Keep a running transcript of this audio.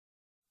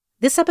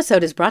This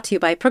episode is brought to you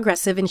by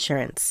Progressive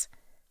Insurance.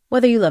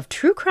 Whether you love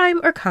true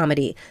crime or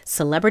comedy,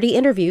 celebrity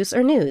interviews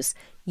or news,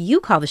 you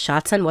call the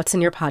shots on what's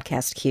in your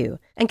podcast queue.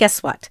 And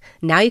guess what?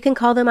 Now you can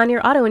call them on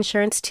your auto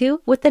insurance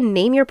too with the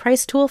Name Your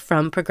Price tool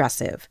from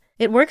Progressive.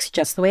 It works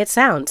just the way it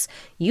sounds.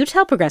 You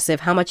tell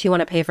Progressive how much you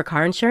want to pay for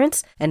car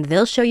insurance, and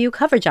they'll show you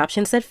coverage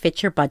options that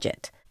fit your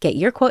budget. Get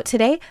your quote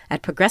today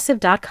at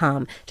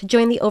Progressive.com to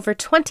join the over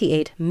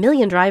 28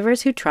 million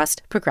drivers who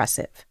trust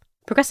Progressive.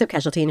 Progressive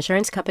Casualty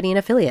Insurance Company and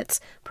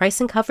Affiliates. Price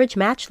and coverage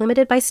match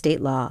limited by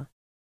state law.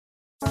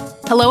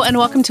 Hello and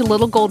welcome to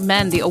Little Gold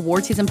Men, the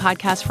award season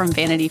podcast from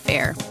Vanity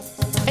Fair.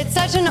 It's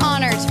such an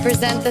honor to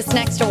present this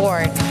next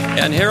award.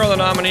 And here are the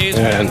nominees.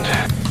 And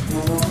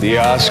the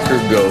Oscar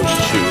goes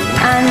to...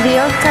 And the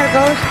Oscar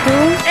goes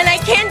to... And I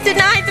can't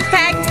deny the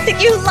fact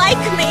that you like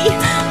me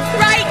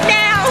right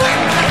now.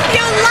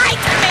 You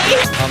like me.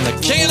 I'm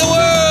the king of the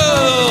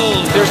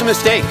world. There's a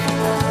mistake.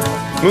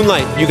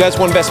 Moonlight, you guys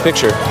won Best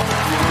Picture.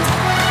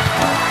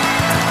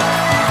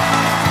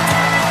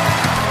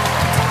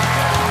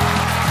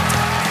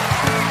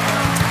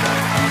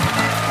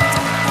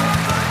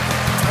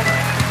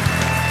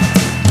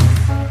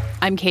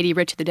 I'm Katie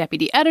Rich, the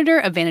deputy editor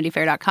of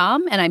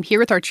VanityFair.com, and I'm here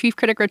with our chief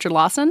critic, Richard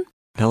Lawson.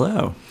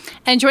 Hello.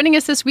 And joining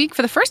us this week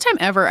for the first time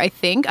ever, I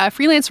think, a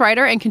freelance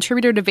writer and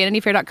contributor to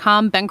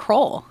VanityFair.com, Ben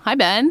Croll. Hi,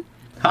 Ben.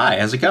 Hi,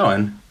 how's it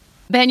going?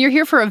 Ben, you're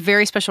here for a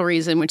very special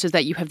reason, which is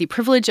that you have the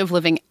privilege of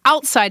living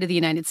outside of the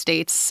United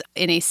States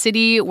in a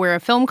city where a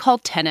film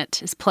called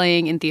Tenet is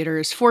playing in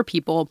theaters for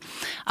people.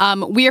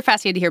 We are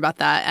fascinated to hear about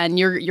that, and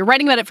you're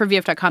writing about it for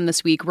VF.com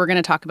this week. We're going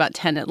to talk about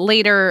Tenet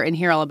later and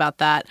hear all about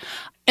that.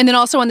 And then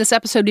also on this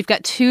episode, we've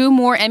got 2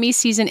 more Emmy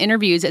season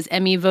interviews as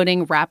Emmy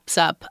voting wraps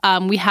up.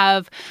 We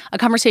have a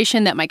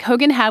conversation that Mike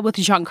Hogan had with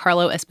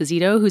Giancarlo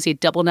Esposito, who's a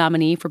double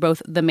nominee for both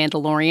The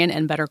Mandalorian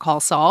and Better Call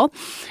Saul.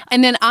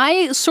 And then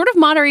I sort of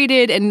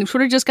moderated and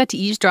sort of just got to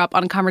eavesdrop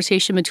on a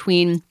conversation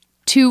between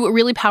 2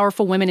 really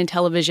powerful women in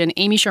television,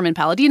 Amy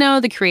Sherman-Palladino,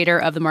 the creator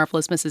of The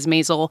Marvelous Mrs.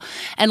 Maisel,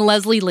 and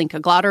Lesli Linka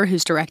Glatter,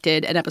 who's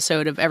directed an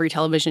episode of every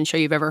television show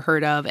you've ever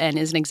heard of and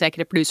is an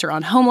executive producer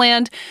on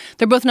Homeland.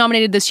 They're both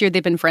nominated this year.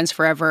 They've been friends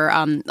forever.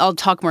 I'll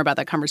talk more about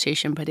that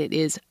conversation, but it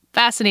is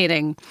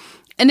fascinating.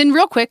 And then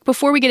real quick,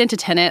 before we get into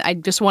Tenet, I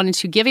just wanted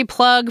to give a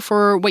plug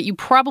for what you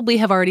probably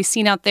have already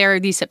seen out there.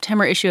 The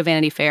September issue of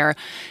Vanity Fair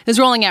is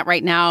rolling out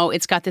right now.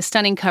 It's got this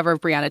stunning cover of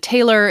Breonna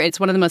Taylor. It's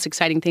one of the most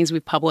exciting things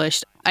we've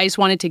published. I just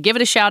wanted to give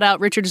it a shout out.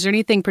 Richard, is there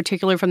anything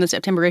particular from the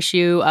September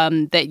issue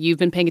that you've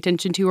been paying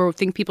attention to or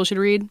think people should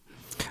read?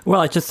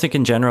 Well, I just think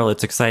in general,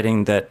 it's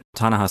exciting that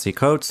Ta-Nehisi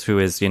Coates, who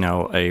is,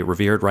 a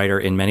revered writer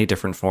in many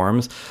different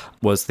forms,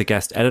 was the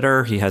guest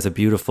editor. He has a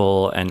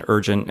beautiful and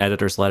urgent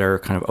editor's letter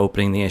kind of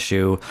opening the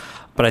issue.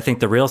 But I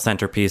think the real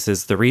centerpiece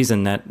is the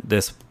reason that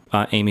this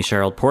Amy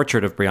Sherald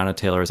portrait of Breonna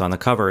Taylor is on the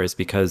cover is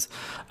because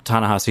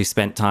Ta-Nehisi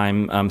spent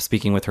time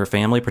speaking with her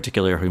family,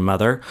 particularly her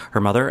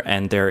mother,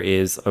 and there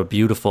is a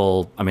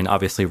beautiful,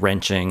 obviously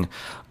wrenching,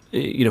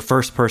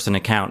 first-person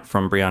account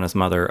from Breonna's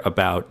mother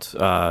about,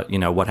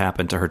 what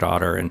happened to her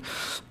daughter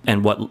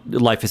and what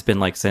life has been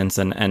like since.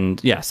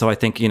 So I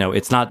think,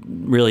 it's not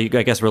really,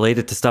 I guess,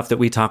 related to stuff that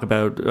we talk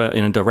about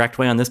in a direct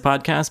way on this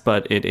podcast,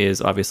 but it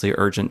is obviously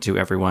urgent to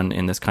everyone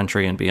in this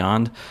country and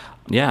beyond.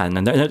 Yeah,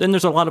 and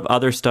there's a lot of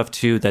other stuff,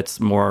 too, that's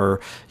more,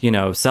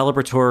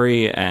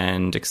 celebratory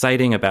and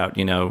exciting about,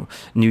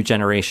 new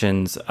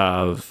generations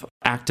of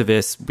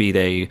activists, be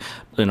they,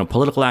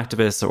 political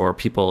activists or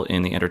people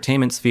in the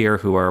entertainment sphere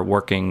who are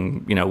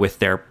working, with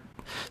their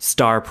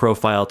star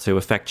profile to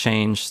affect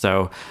change.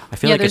 So I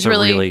feel like it's a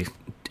really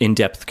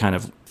in-depth kind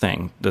of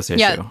thing, this issue.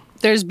 Yeah.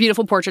 There's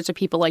beautiful portraits of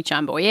people like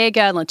John Boyega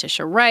and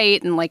Letitia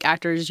Wright and like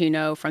actors,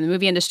 from the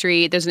movie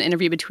industry. There's an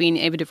interview between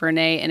Ava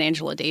DuVernay and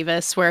Angela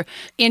Davis where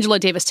Angela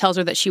Davis tells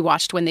her that she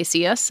watched When They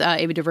See Us,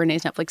 Ava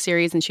DuVernay's Netflix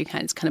series, and she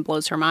kind of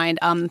blows her mind.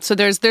 So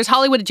there's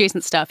Hollywood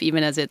adjacent stuff,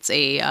 even as it's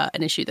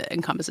an issue that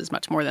encompasses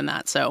much more than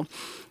that. So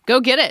go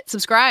get it.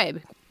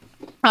 Subscribe.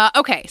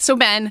 Okay, so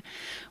Ben,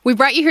 we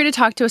brought you here to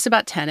talk to us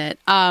about Tenet.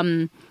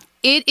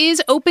 It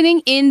is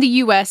opening in the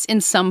U.S.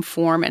 in some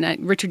form,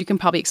 and Richard, you can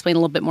probably explain a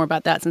little bit more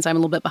about that since I'm a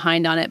little bit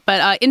behind on it.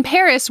 But in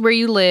Paris, where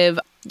you live,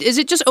 is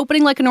it just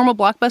opening like a normal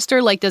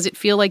blockbuster? Like, does it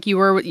feel like you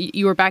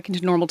were back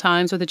into normal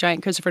times with a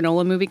giant Christopher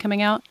Nolan movie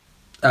coming out?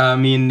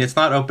 It's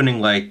not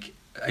opening like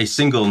a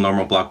single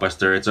normal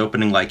blockbuster. It's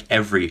opening like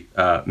every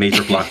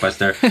major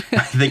blockbuster.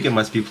 I think it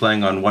must be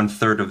playing on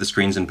 1/3 of the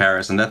screens in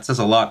Paris, and that says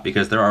a lot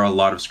because there are a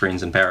lot of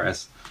screens in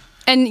Paris.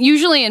 And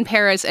usually in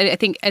Paris, I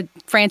think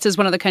France is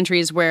one of the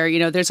countries where,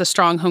 there's a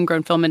strong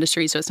homegrown film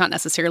industry, so it's not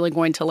necessarily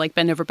going to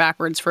bend over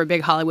backwards for a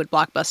big Hollywood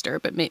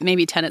blockbuster, but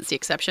maybe Tenet's the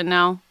exception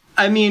now.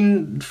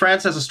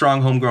 France has a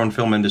strong homegrown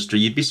film industry.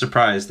 You'd be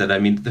surprised that,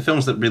 the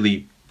films that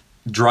really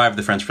drive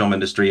the French film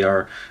industry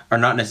are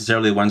not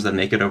necessarily the ones that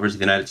make it over to the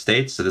United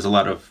States. So there's a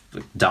lot of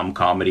dumb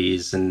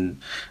comedies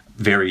and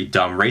very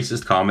dumb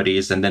racist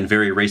comedies and then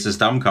very racist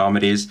dumb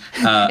comedies.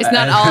 It's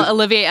not all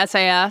Olivier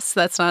Assayas.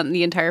 That's not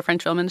the entire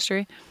French film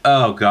industry.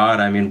 Oh God,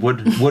 I mean, would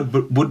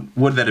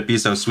that it be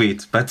so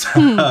sweet? But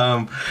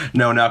no,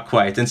 not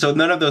quite. And so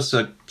none of those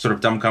sort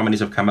of dumb comedies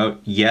have come out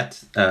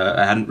yet.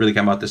 Hadn't really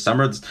come out this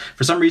summer.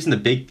 For some reason, the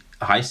big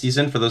high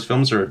season for those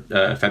films are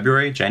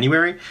February,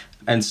 January.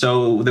 And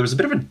so there was a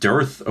bit of a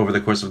dearth over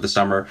the course of the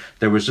summer.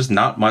 There was just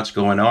not much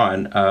going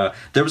on.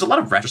 There was a lot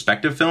of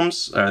retrospective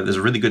films. There's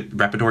a really good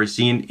repertory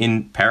scene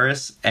in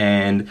Paris,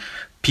 and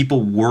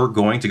people were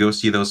going to go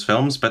see those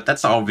films, but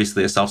that's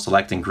obviously a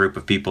self-selecting group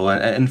of people.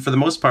 And for the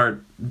most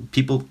part,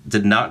 people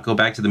did not go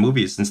back to the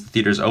movies since the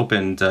theaters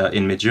opened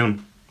in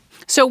mid-June.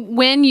 So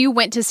when you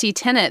went to see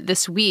Tenet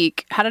this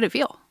week, how did it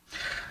feel?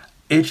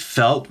 It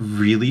felt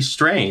really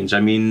strange.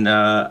 I mean,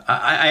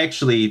 I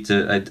actually,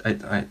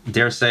 I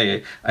dare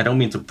say, I don't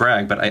mean to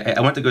brag, but I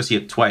went to go see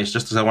it twice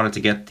just because I wanted to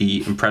get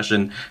the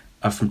impression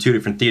from two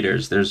different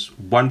theaters. There's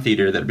one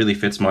theater that really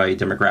fits my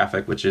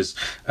demographic, which is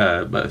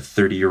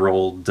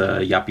 30-year-old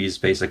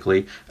yuppies,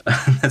 basically.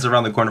 That's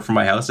around the corner from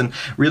my house. And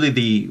really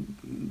the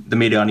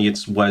main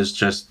audience was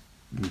just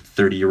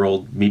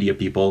 30-year-old media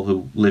people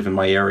who live in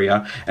my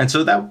area. And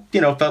so that,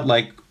 felt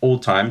like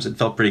old times. It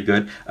felt pretty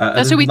good.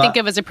 That's what we think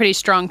of as a pretty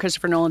strong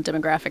Christopher Nolan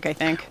demographic, I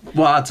think.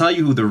 Well, I'll tell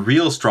you who the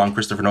real strong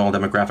Christopher Nolan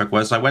demographic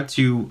was. I went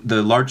to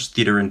the largest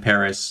theater in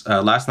Paris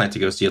last night to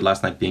go see it,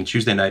 last night being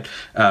Tuesday night,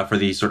 for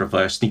the sort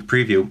of sneak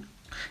preview.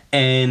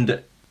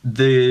 And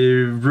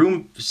the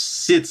room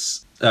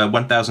sits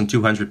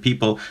 1,200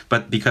 people,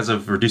 but because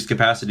of reduced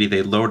capacity,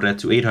 they lowered it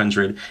to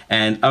 800.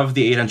 And of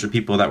the 800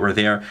 people that were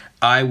there,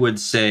 I would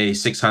say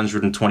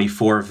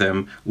 624 of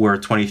them were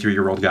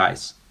 23-year-old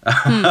guys.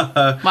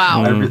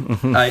 Wow.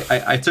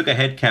 I took a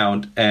head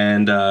count,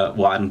 and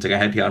I didn't take a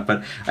head count,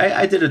 but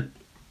I did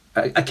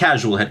a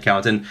casual head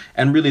count,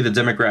 and really the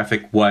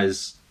demographic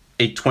was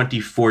a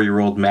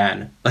 24-year-old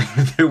man. Like,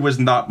 there was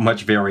not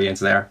much variance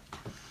there.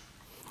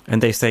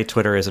 And they say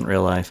Twitter isn't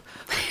real life.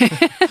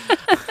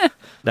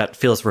 That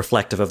feels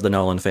reflective of the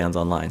Nolan fans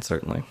online,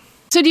 certainly.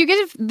 So do you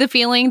get the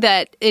feeling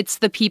that it's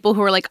the people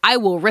who are like, I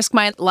will risk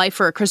my life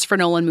for a Christopher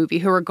Nolan movie,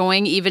 who are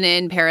going even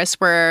in Paris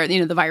where,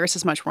 the virus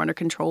is much more under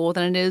control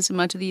than it is in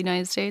much of the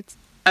United States?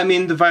 I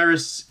mean, the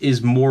virus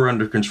is more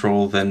under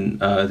control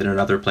than in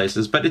other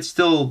places, but it's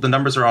still, the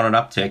numbers are on an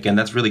uptick, and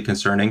that's really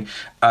concerning.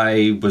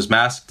 I was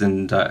masked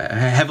and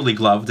heavily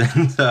gloved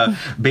and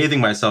bathing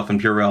myself in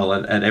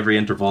Purell at every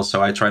interval,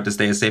 so I tried to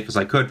stay as safe as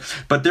I could.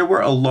 But there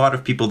were a lot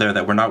of people there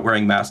that were not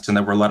wearing masks, and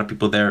there were a lot of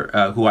people there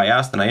who I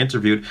asked and I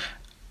interviewed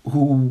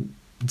who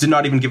did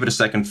not even give it a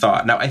second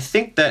thought. Now, I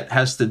think that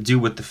has to do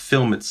with the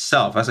film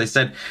itself. As I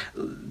said,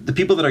 the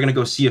people that are going to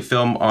go see a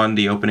film on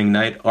the opening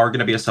night are going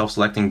to be a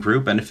self-selecting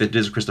group, and if it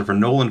is a Christopher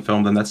Nolan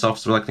film, then that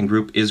self-selecting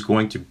group is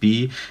going to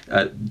be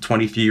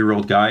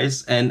 23-year-old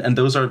guys, and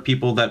those are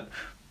people that,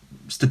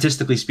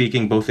 statistically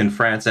speaking, both in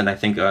France and I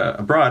think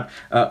abroad,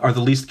 are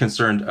the least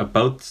concerned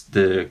about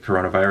the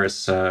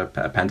coronavirus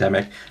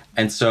pandemic.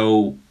 And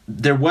so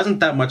there wasn't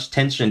that much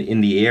tension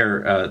in the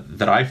air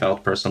that I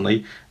felt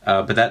personally,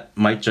 but that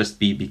might just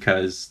be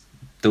because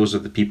those are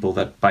the people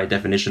that, by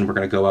definition, were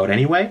going to go out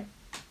anyway.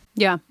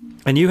 Yeah.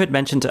 And you had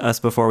mentioned to us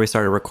before we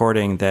started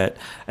recording that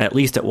at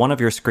least at one of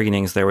your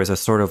screenings, there was a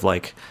sort of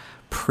like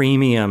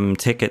premium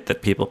ticket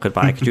that people could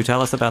buy. Could you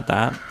tell us about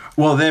that?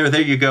 Well, there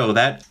you go.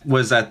 That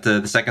was at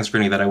the second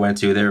screening that I went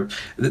to.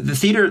 The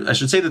theater, I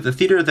should say that the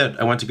theater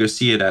that I went to go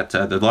see it at,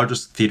 the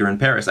largest theater in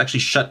Paris, actually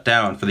shut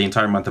down for the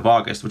entire month of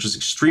August, which is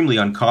extremely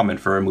uncommon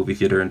for a movie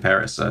theater in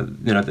Paris.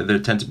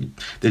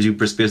 They do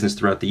brisk business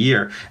throughout the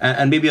year.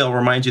 And maybe I'll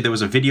remind you, there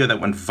was a video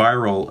that went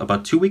viral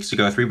about 3 weeks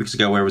ago,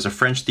 where it was a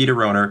French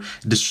theater owner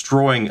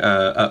destroying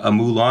a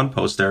Mulan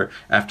poster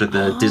after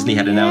Disney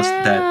had announced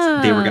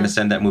that they were going to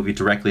send that movie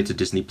directly to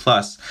Disney+.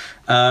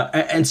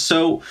 And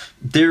so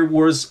there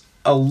was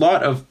a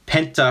lot of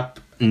pent-up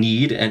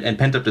need and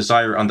pent-up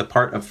desire on the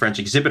part of French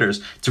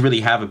exhibitors to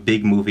really have a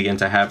big movie and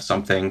to have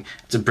something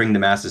to bring the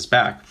masses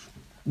back.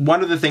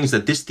 One of the things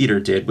that this theater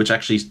did, which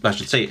actually, I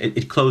should say,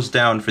 it closed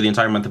down for the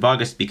entire month of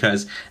August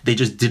because they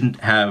just didn't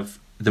have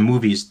the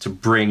movies to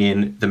bring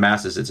in the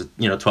masses. It's a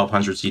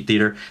 1,200-seat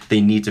theater.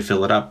 They need to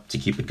fill it up to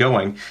keep it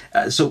going.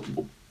 So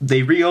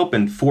they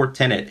reopened for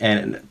Tenet,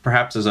 and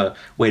perhaps as a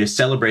way to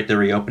celebrate the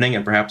reopening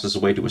and perhaps as a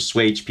way to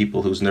assuage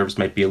people whose nerves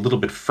might be a little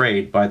bit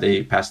frayed by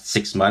the past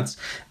 6 months,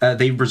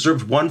 they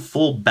reserved one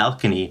full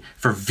balcony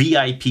for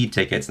VIP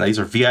tickets. Now, these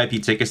are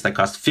VIP tickets that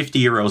cost 50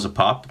 euros a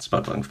pop. It's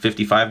about like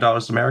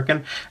 $55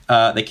 American.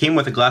 They came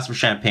with a glass of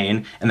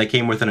champagne, and they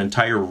came with an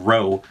entire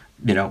row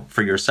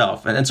for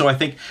yourself. And so I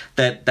think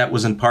that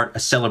was in part a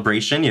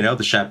celebration,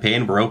 the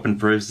champagne, we're open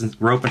for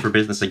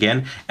business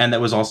again. And that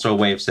was also a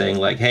way of saying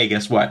like, hey,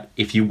 guess what?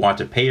 If you want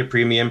to pay a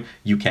premium,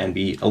 you can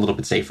be a little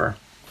bit safer.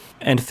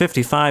 And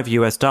 $55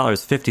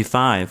 US,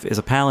 55 is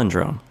a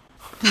palindrome.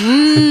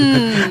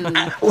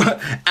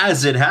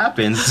 As it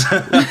happens.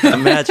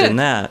 Imagine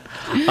that.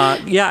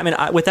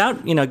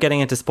 Without getting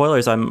into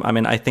spoilers,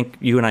 I think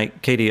you and I,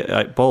 Katie,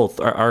 both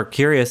are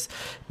curious.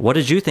 What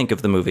did you think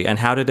of the movie, and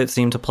how did it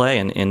seem to play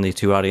in the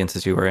two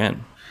audiences you were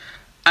in?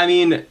 I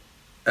mean,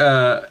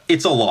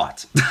 it's a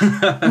lot.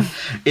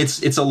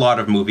 It's a lot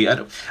of movie.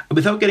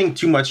 Without getting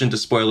too much into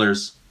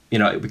spoilers, we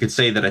could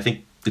say that I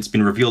think it's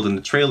been revealed in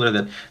the trailer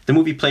that the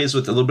movie plays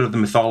with a little bit of the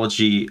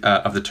mythology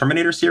of the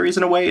Terminator series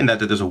in a way, and that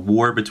there's a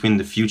war between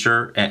the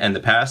future and the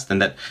past, and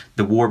that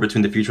the war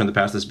between the future and the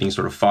past is being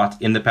sort of fought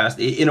in the past.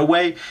 In a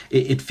way,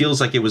 it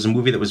feels like it was a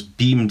movie that was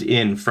beamed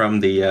in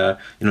from the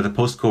the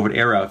post-COVID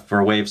era for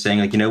a way of saying,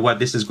 like,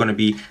 this is going to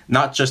be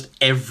not just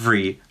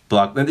every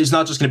it's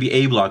not just going to be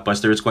a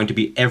blockbuster, it's going to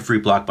be every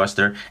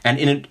blockbuster, and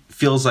it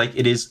feels like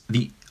it is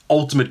the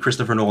ultimate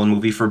Christopher Nolan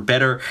movie, for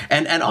better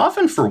and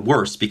often for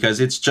worse, because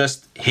it's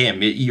just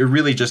him. You're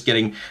really just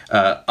getting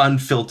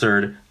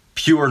unfiltered,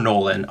 pure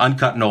Nolan,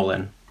 uncut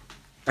Nolan.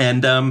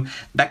 And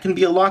that can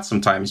be a lot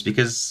sometimes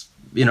because,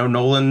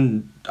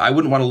 Nolan, I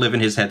wouldn't want to live in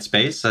his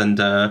headspace. And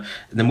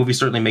the movie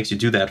certainly makes you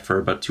do that for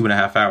about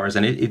 2.5 hours.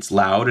 And it's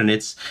loud and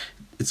it's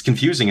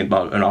confusing in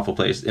an awful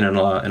place, in a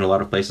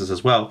lot of places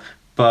as well.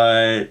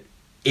 But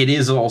it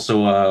is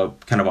also a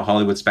kind of a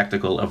Hollywood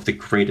spectacle of the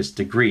greatest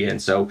degree. And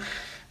so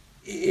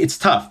it's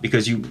tough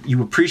because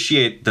you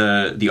appreciate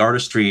the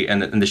artistry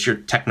and the sheer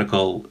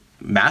technical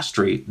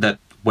mastery that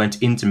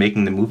went into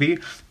making the movie,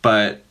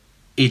 but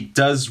it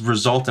does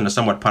result in a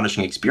somewhat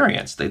punishing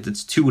experience.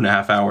 It's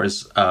 2.5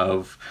 hours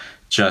of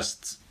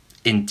just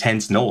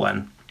intense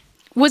Nolan.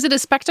 Was it a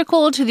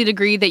spectacle to the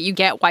degree that you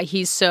get why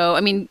he's so...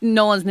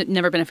 Nolan's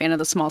never been a fan of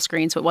the small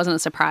screen, so it wasn't a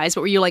surprise.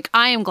 But were you like,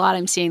 I am glad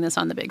I'm seeing this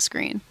on the big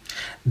screen?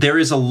 There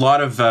is a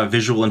lot of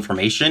visual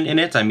information in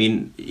it.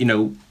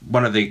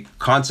 One of the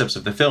concepts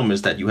of the film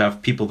is that you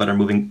have people that are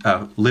moving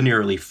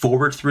linearly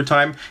forward through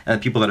time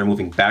and people that are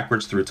moving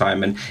backwards through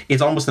time. And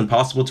it's almost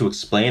impossible to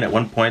explain. At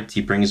one point,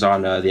 he brings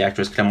on the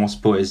actress Clémence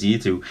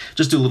Poésy to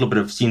just do a little bit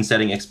of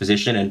scene-setting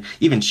exposition. And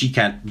even she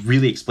can't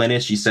really explain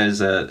it. She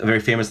says a very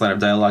famous line of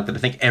dialogue that I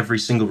think every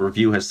single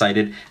review has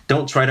cited: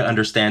 don't try to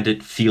understand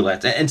it, feel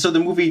it. And so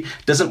the movie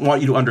doesn't want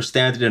you to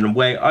understand it in a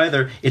way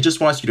either. It just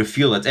wants you to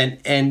feel it.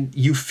 And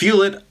you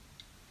feel it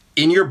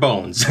in your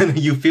bones.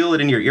 You feel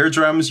it in your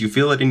eardrums, you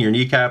feel it in your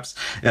kneecaps,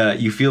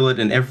 you feel it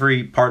in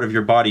every part of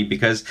your body,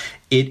 because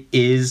it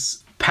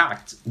is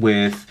packed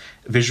with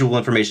visual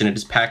information, it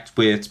is packed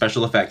with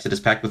special effects, it is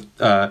packed with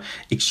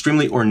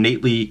extremely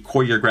ornately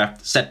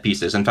choreographed set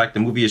pieces. In fact, the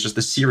movie is just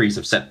a series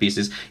of set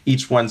pieces,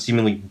 each one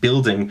seemingly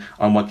building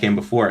on what came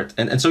before it.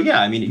 And so,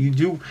 you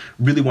do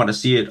really want to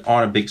see it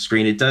on a big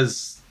screen. It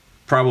does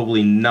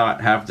probably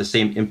not have the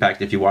same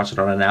impact if you watch it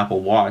on an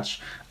Apple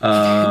Watch.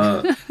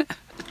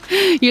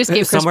 You just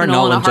gave Christopher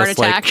Nolan a heart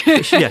attack.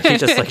 He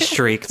just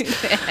shrieked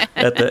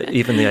at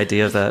even the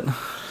idea of that.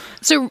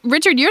 So,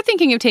 Richard, you're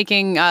thinking of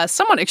taking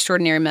somewhat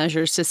extraordinary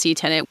measures to see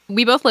Tenet.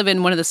 We both live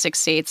in one of the 6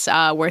 states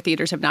where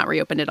theaters have not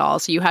reopened at all,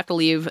 so you have to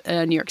leave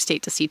New York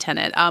State to see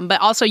Tenet.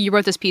 But also, you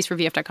wrote this piece for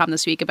VF.com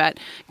this week about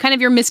kind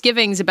of your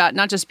misgivings about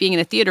not just being in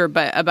a theater,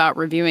 but about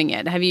reviewing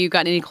it. Have you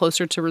gotten any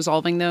closer to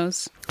resolving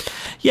those?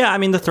 Yeah,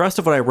 the thrust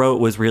of what I wrote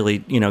was really,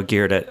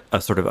 geared at a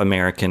sort of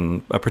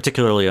a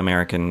particularly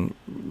American,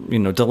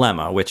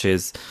 dilemma, which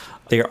is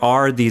there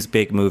are these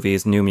big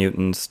movies, New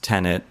Mutants,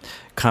 Tenet,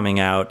 coming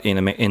out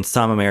in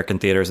some American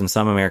theaters in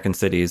some American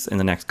cities in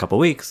the next couple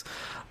weeks.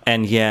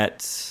 And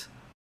yet,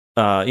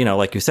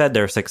 like you said,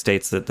 there are 6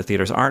 states that the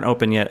theaters aren't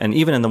open yet. And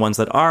even in the ones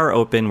that are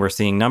open, we're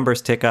seeing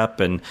numbers tick up,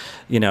 and,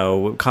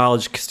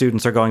 college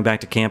students are going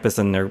back to campus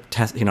and they're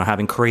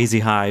having crazy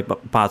high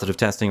positive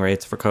testing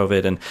rates for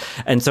COVID.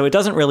 And so it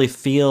doesn't really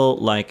feel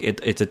like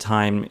it's a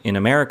time in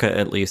America,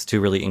 at least,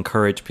 to really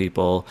encourage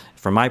people,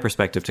 from my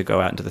perspective, to go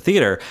out into the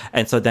theater.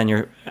 And so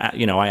then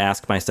I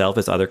ask myself,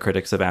 as other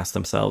critics have asked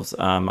themselves,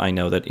 I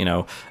know that,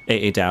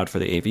 A.A. Dowd for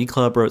the AV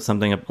Club wrote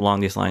something along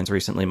these lines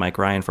recently, Mike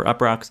Ryan for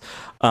Uprocks,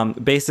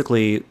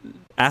 basically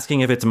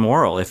asking if it's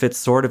moral, if it's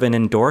sort of an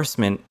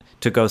endorsement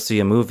to go see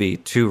a movie,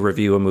 to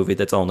review a movie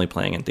that's only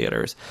playing in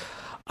theaters.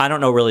 I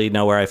don't really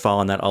know where I fall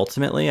on that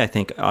ultimately. I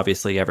think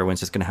obviously everyone's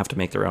just going to have to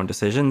make their own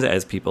decisions,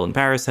 as people in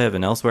Paris have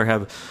and elsewhere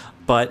have.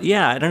 But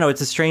yeah, I don't know.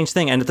 It's a strange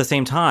thing. And at the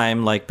same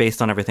time,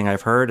 based on everything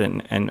I've heard,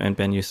 and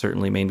Ben, you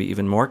certainly made me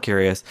even more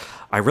curious,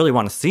 I really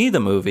want to see the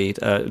movie,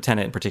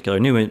 Tenet in particular.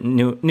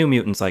 New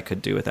Mutants I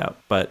could do without.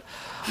 But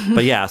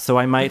yeah, so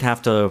I might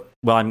have to,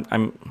 well,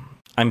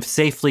 I'm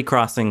safely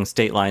crossing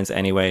state lines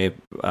anyway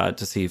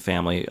to see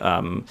family.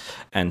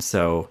 And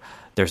so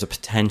there's a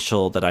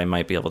potential that I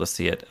might be able to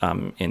see it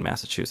in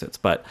Massachusetts,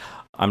 but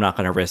I'm not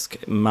going to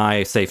risk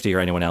my safety or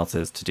anyone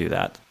else's to do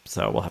that.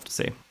 So we'll have to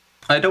see.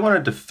 I don't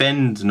want to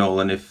defend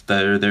Nolan if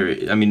to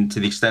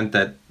the extent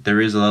that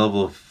there is a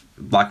level of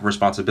lack of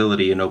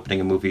responsibility in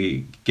opening a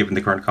movie given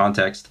the current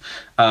context.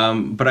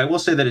 But I will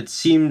say that it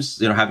seems,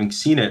 having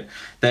seen it,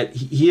 that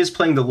he is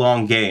playing the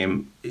long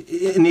game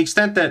in the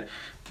extent that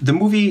the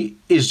movie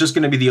is just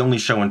going to be the only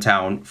show in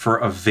town for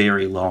a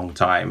very long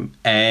time.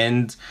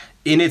 And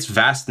in its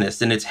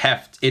vastness, in its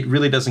heft, it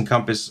really does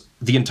encompass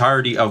the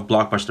entirety of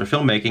blockbuster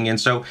filmmaking. And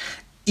so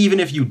even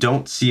if you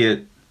don't see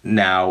it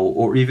now,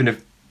 or even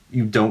if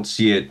you don't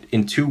see it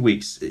in 2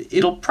 weeks,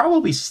 it'll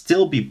probably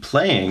still be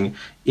playing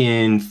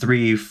in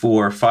 3,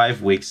 4,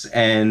 5 weeks.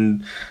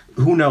 And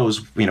who knows,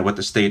 what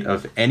the state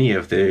of any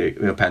of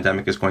the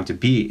pandemic is going to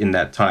be in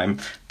that time.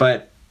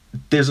 But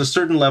there's a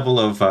certain level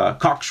of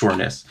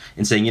cocksureness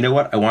in saying, you know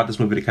what, I want this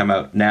movie to come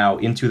out now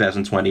in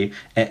 2020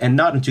 and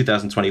not in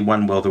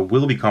 2021. Well, there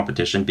will be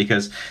competition,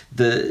 because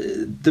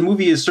the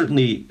movie is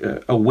certainly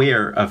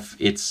aware of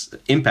its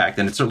impact,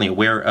 and it's certainly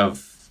aware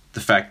of the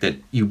fact that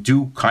you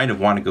do kind of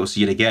want to go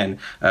see it again,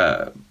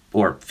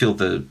 or feel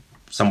the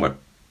somewhat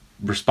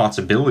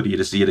responsibility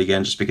to see it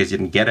again just because you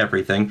didn't get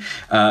everything.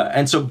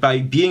 And so by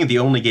being the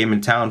only game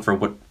in town for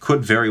what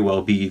could very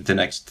well be the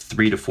next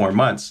 3 to 4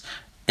 months,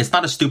 it's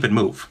not a stupid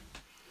move.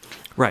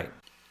 Right.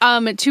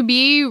 To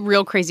be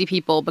real crazy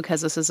people,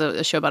 because this is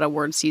a show about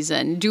award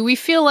season, do we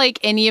feel like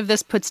any of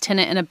this puts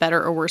Tenet in a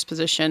better or worse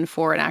position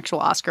for an actual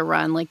Oscar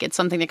run? Like, it's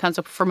something that comes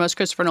up for most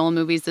Christopher Nolan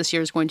movies. This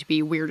year is going to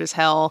be weird as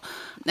hell.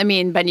 I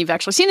mean, Ben, you've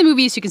actually seen the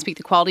movie, so you can speak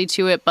the quality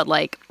to it, but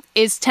like,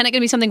 is Tenet going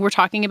to be something we're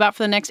talking about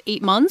for the next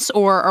 8 months,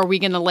 or are we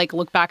going to like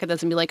look back at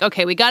this and be like,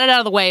 okay, we got it out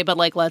of the way, but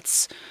like,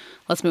 let's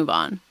move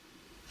on?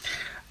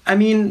 I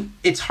mean,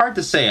 it's hard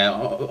to say.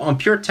 On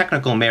pure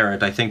technical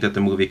merit, I think that the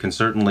movie can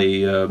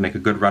certainly make a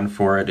good run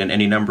for it in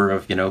any number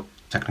of,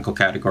 technical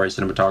categories: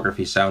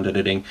 cinematography, sound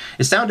editing.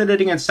 Is sound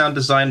editing and sound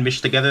design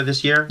meshed together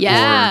this year?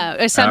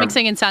 Yeah, sound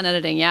mixing and sound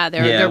editing. Yeah,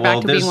 they're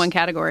back to being one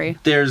category.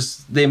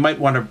 They might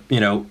want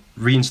to,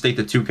 reinstate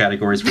the 2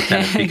 categories for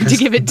Tenet, because to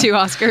give it 2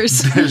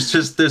 Oscars.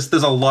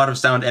 there's a lot of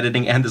sound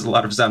editing and there's a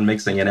lot of sound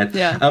mixing in it.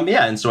 Yeah.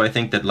 And so I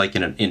think that like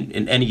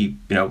in any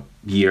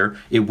year,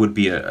 it would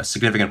be a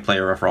significant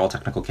player for all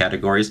technical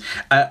categories.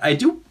 I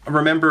do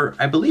remember,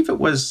 I believe it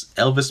was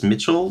Elvis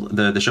Mitchell,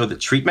 the show The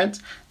Treatment,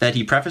 that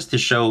he prefaced his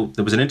show.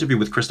 There was an interview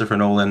with Christopher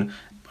Nolan.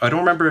 I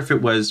don't remember if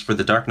it was for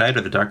The Dark Knight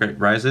or The Dark Knight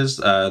Rises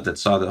that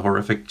saw the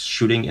horrific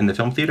shooting in the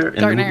film theater.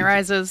 Dark Knight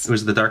Rises. It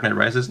was The Dark Knight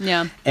Rises.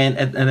 Yeah. And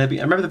I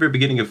remember the very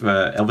beginning of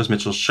Elvis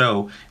Mitchell's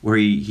show where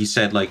he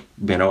said, like,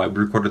 I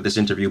recorded this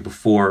interview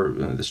before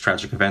this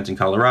tragic event in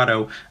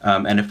Colorado,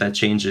 and if that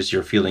changes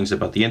your feelings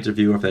about the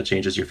interview, or if that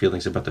changes your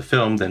feelings about the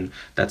film, then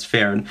that's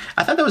fair. And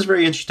I thought that was a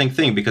very interesting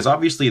thing, because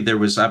obviously there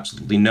was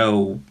absolutely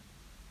no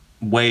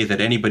way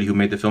that anybody who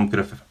made the film could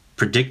have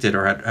predicted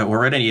or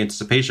had any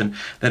anticipation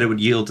that it would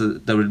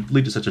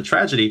lead to such a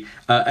tragedy,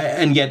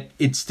 and yet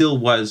it still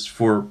was,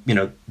 for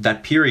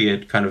that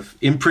period, kind of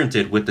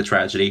imprinted with the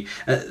tragedy.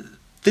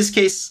 This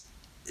case,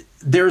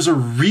 there's a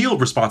real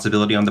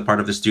responsibility on the part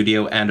of the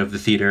studio and of the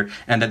theater,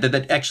 and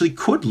that actually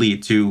could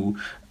lead to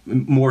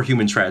more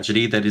human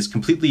tragedy that is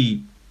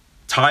completely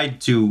tied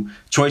to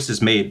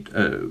choices made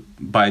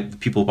by the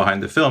people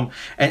behind the film.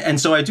 And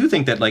so I do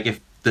think that, like, if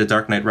the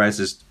Dark Knight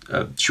Rises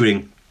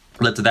shooting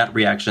led to that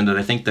reaction, that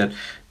I think that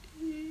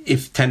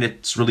if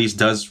Tenet's release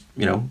does,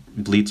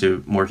 lead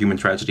to more human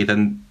tragedy,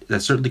 then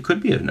that certainly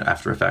could be an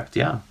after effect.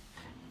 Yeah.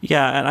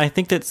 Yeah, and I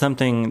think that's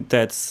something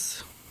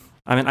that's,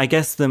 I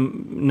guess the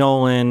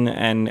Nolan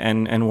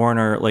and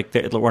Warner,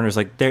 Warner's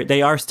like,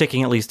 they are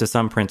sticking at least to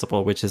some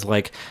principle, which is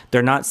like,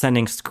 they're not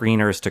sending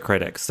screeners to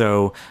critics.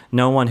 So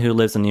no one who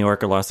lives in New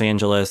York or Los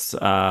Angeles,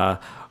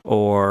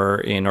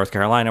 or in North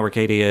Carolina where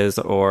Katie is,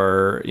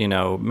 or,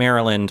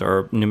 Maryland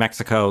or New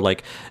Mexico,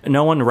 like,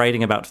 no one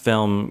writing about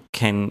film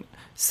can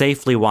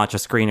safely watch a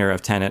screener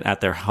of Tenet at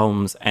their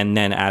homes and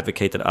then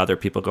advocate that other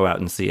people go out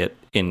and see it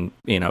in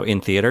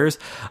theaters.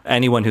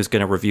 Anyone who's going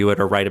to review it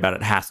or write about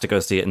it has to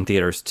go see it in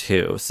theaters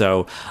too.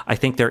 So I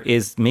think there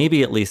is,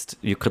 maybe at least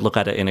you could look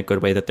at it in a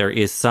good way, that there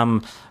is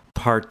some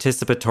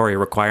participatory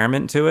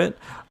requirement to it.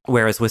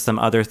 Whereas with some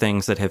other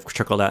things that have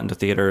trickled out into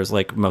theaters,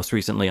 like most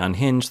recently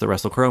Unhinged, the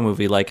Russell Crowe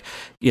movie, like,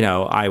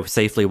 I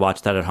safely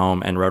watched that at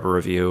home and wrote a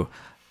review.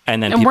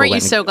 And then people weren't you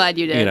so glad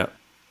you did?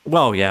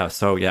 Well, yeah.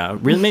 So, yeah,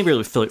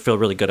 really feel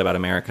really good about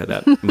America,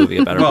 that movie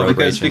about a road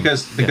rage.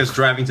 Because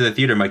driving to the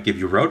theater might give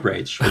you road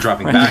rage, or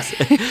driving back.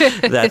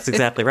 That's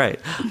exactly right.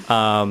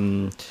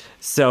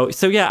 So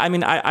yeah,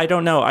 I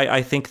don't know.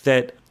 I think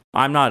that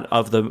I'm not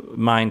of the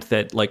mind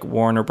that, like,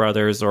 Warner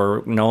Brothers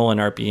or Nolan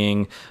are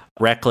being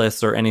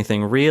reckless or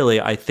anything,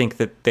 really. I think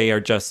that they are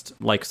just,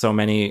 like so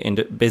many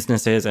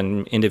businesses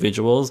and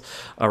individuals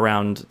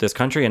around this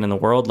country and in the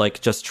world,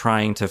 like, just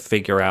trying to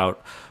figure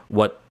out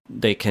what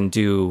they can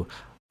do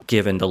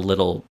given the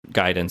little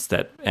guidance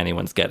that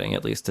anyone's getting,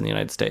 at least in the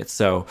United States.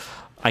 So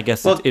I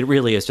guess it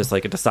really is just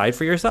like a decide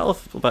for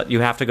yourself, but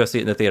you have to go see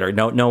it in the theater.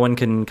 No one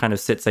can kind of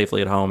sit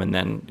safely at home and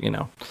then,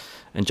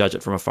 and judge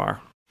it from afar.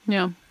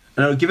 Yeah.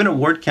 Given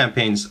award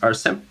campaigns are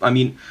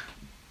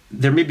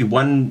there may be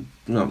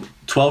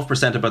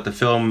 12% about the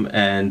film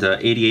and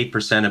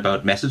 88%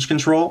 about message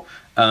control.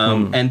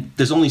 And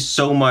there's only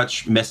so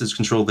much message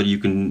control that you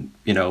can,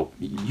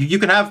 you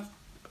can have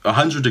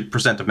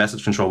 100% of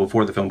message control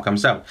before the film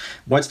comes out.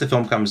 Once the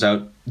film comes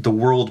out, the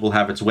world will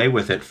have its way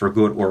with it for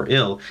good or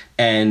ill.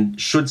 And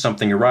should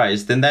something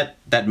arise, then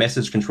that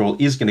message control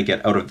is going to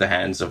get out of the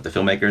hands of the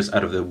filmmakers,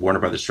 out of the Warner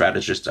Brothers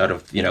strategists, out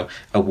of,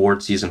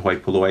 award season hoi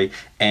polloi.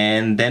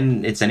 And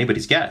then it's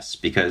anybody's guess,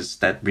 because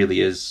that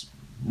really is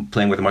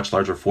playing with a much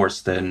larger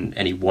force than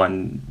any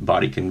one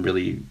body can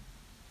really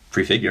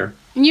prefigure.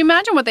 You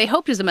imagine what they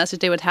hoped is the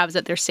message they would have is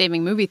that they're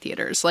saving movie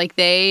theaters. Like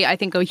I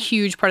think a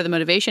huge part of the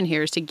motivation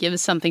here is to give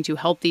something to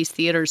help these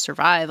theaters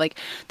survive. Like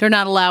they're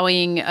not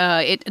allowing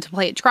it to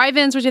play at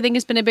drive-ins, which I think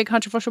has been a big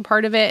controversial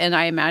part of it. And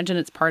I imagine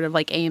it's part of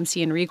like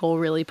AMC and Regal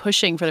really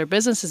pushing for their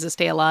businesses to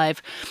stay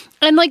alive.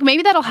 And like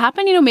maybe that'll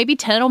happen. Maybe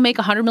Tenet will make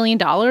 $100 million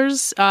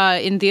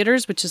in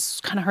theaters, which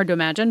is kind of hard to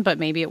imagine, but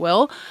maybe it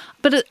will.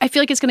 But I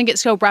feel like it's going to get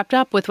so wrapped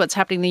up with what's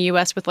happening in the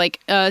U.S. with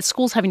like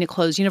schools having to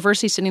close,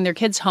 universities sending their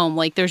kids home.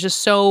 Like there's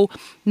just so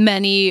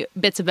many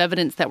bits of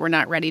evidence that we're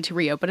not ready to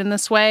reopen in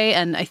this way.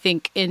 And I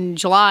think in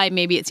July,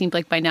 maybe it seemed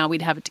like by now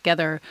we'd have it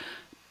together,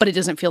 but it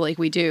doesn't feel like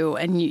we do.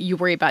 And you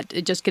worry about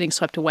it just getting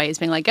swept away as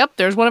being like, yep,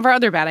 there's one of our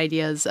other bad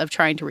ideas of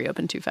trying to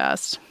reopen too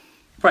fast.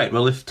 Right.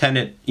 Well, if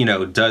Tenet,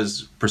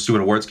 does pursue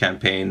an awards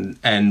campaign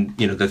and,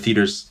 the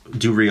theaters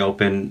do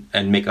reopen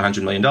and make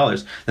 $100 million,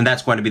 then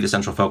that's going to be the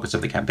central focus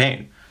of the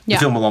campaign. The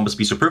film will almost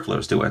be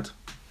superfluous to it.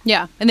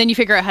 Yeah. And then you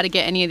figure out how to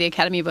get any of the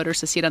Academy voters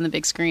to see it on the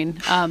big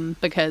screen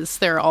because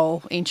they're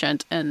all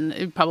ancient and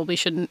it probably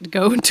shouldn't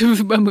go to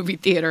a movie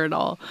theater at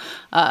all.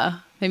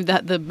 Maybe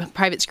the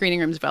private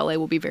screening rooms of LA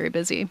will be very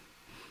busy.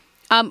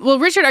 Well,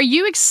 Richard, are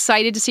you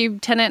excited to see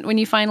Tenet when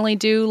you finally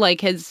do?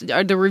 Like,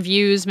 are the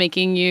reviews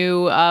making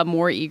you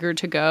more eager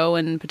to go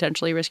and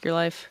potentially risk your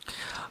life?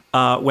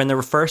 When the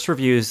first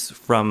reviews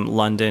from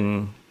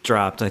London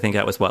dropped, I think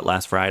that was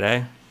last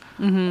Friday.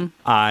 Mm-hmm.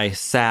 I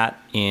sat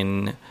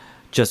in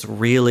just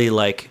really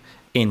like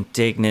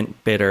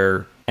indignant,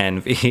 bitter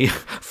envy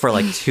for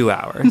like 2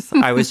 hours.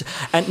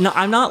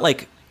 I'm not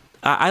like.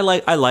 I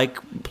like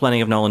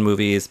plenty of Nolan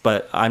movies,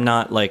 but I'm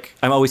not like,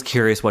 I'm always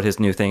curious what his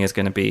new thing is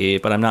going to be,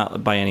 but I'm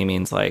not by any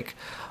means like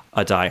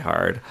a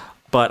diehard.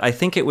 But I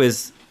think it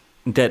was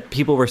that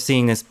people were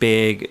seeing this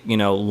big,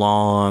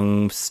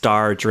 long,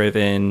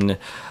 star-driven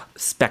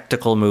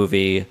spectacle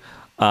movie,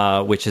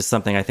 which is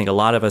something I think a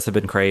lot of us have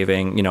been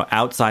craving,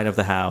 outside of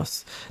the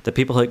house. The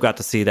people who got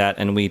to see that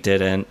and we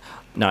didn't,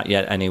 not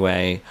yet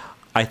anyway.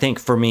 I think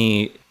for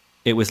me,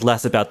 it was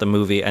less about the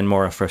movie and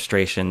more a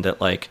frustration that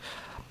like,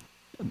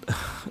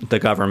 the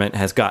government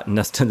has gotten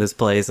us to this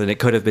place and it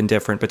could have been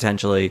different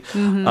potentially.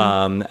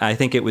 Mm-hmm. I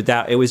think it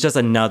was just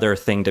another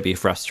thing to be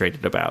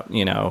frustrated about,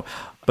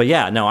 But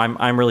yeah, no,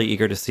 I'm really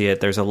eager to see it.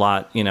 There's a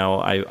lot,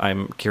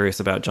 I'm curious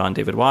about John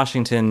David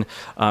Washington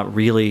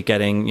really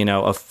getting,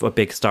 a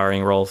big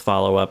starring role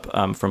follow-up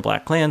from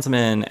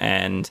BlacKkKlansman,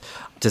 and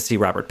to see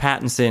Robert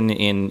Pattinson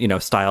in,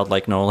 styled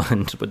like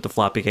Nolan with the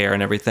floppy hair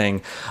and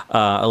everything.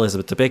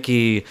 Elizabeth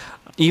Debicki.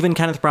 Even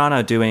Kenneth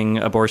Branagh doing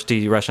a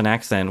borscht Russian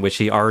accent, which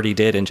he already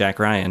did in Jack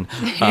Ryan.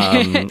 He's not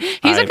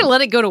going to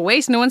let it go to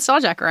waste. No one saw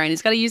Jack Ryan.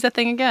 He's got to use that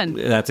thing again.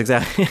 That's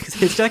exactly.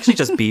 It's actually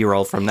just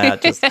B-roll from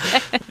that.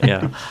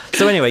 Yeah.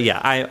 So anyway, yeah,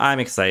 I'm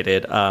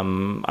excited.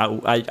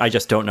 I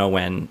just don't know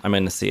when I'm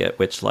going to see it,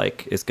 which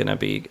like is going to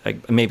be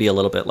maybe a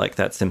little bit like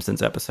that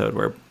Simpsons episode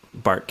where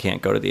Bart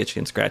can't go to the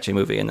Itchy and Scratchy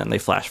movie, and then they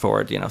flash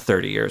forward,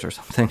 30 years or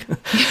something,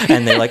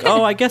 and they're like,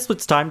 oh, I guess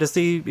it's time to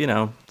see,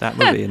 that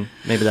movie, and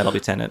maybe that'll be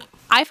Tenet.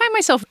 I find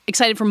myself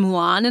excited for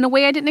Mulan in a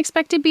way I didn't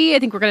expect to be. I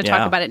think we're going to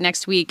talk about it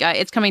next week.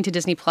 It's coming to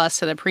Disney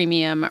Plus at a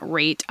premium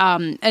rate.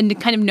 And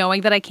kind of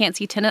knowing that I can't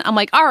see Tenet, I'm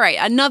like, all right,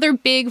 another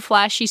big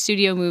flashy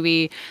studio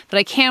movie that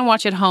I can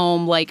watch at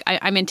home. Like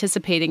I'm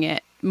anticipating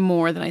it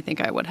more than I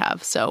think I would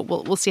have. So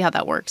we'll see how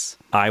that works.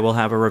 I will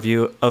have a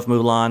review of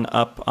Mulan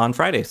up on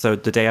Friday, so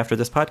the day after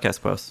this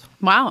podcast posts.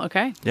 Wow,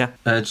 okay. Yeah.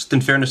 Just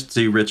in fairness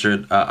to you,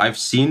 Richard, I've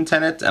seen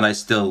Tenet, and I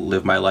still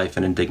live my life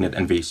in indignant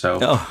envy, so...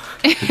 Oh,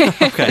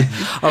 okay.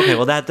 Okay,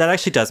 well, that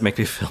actually does make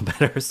me feel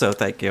better, so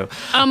thank you.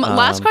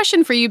 Last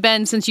question for you,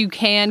 Ben, since you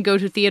can go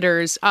to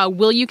theaters.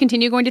 Will you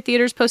continue going to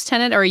theaters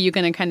post-Tenet, or are you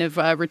going to kind of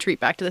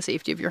retreat back to the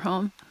safety of your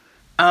home?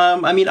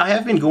 I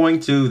have been going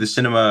to the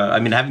cinema.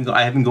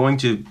 I have been going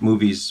to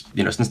movies,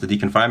 since the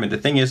deconfinement. The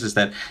thing is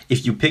that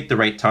if you pick the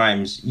right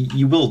times,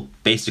 you will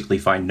basically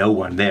find no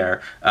one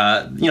there.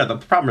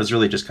 The problem is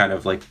really just kind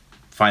of like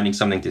finding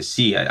something to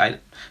see.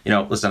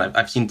 Listen,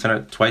 I've seen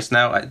Tenet twice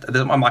now.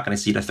 I'm not going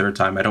to see it a third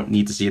time. I don't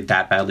need to see it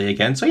that badly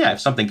again. So yeah, if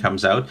something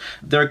comes out,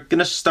 they're going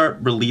to start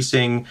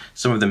releasing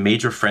some of the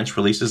major French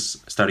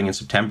releases starting in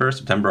September,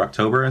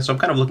 October. And so I'm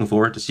kind of looking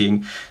forward to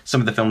seeing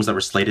some of the films that were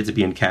slated to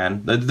be in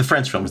Cannes, the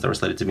French films that were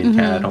slated to be in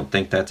Cannes. I don't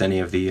think that any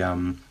of the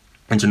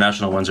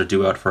international ones are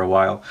due out for a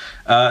while.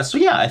 So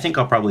yeah, I think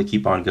I'll probably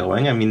keep on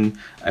going.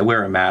 I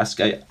wear a mask.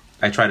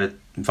 I try to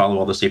follow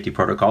all the safety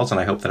protocols, and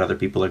I hope that other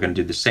people are going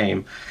to do the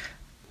same.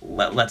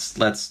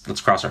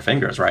 Let's cross our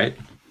fingers, right?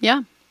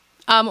 Yeah.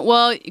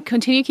 Well,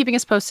 continue keeping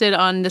us posted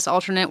on this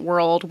alternate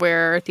world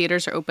where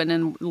theaters are open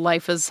and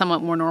life is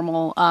somewhat more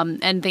normal.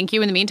 And thank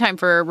you in the meantime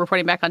for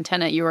reporting back on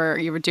Tenet. You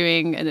were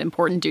doing an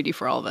important duty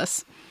for all of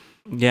us.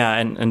 Yeah,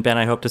 and Ben,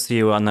 I hope to see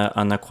you on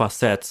the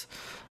Croisette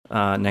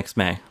next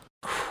May.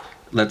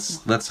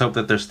 Let's hope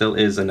that there still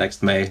is a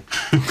next May.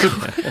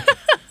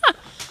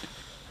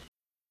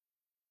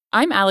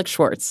 I'm Alex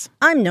Schwartz.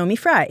 I'm Nomi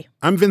Fry.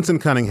 I'm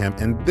Vincent Cunningham,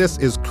 and this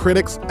is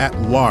Critics at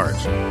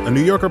Large, a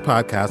New Yorker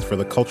podcast for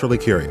the culturally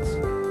curious.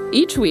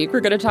 Each week,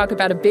 we're going to talk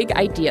about a big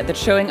idea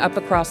that's showing up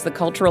across the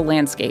cultural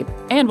landscape,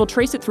 and we'll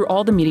trace it through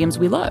all the mediums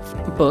we love: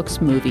 books,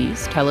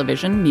 movies,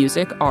 television,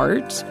 music,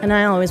 art. And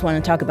I always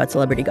want to talk about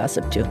celebrity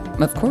gossip, too.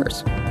 Of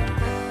course.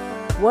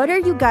 What are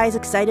you guys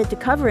excited to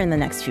cover in the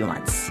next few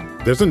months?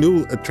 There's a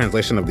new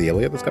translation of the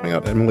Iliad that's coming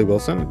out, Emily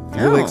Wilson.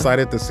 Really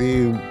excited to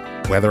see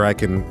whether I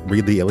can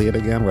read the Iliad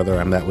again, whether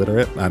I'm that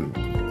literate. I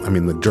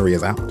mean, the jury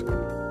is out.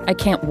 I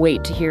can't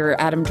wait to hear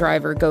Adam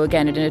Driver go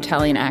again in an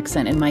Italian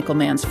accent in Michael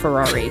Mann's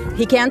Ferrari.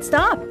 He can't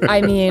stop.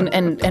 I mean,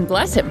 and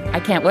bless him. I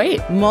can't wait.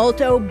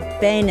 Molto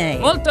bene.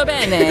 Molto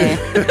bene.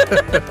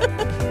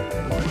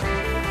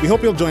 We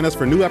hope you'll join us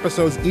for new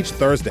episodes each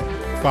Thursday.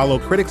 Follow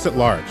Critics at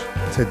Large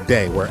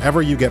today,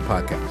 wherever you get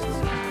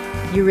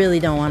podcasts. You really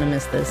don't want to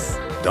miss this.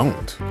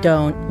 Don't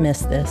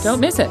miss this. Don't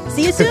miss it.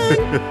 See you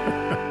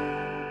soon.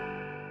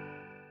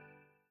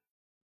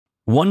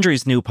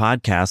 Wondery's new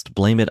podcast,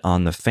 Blame It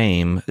on the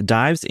Fame,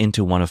 dives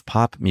into one of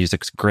pop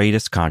music's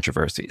greatest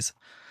controversies.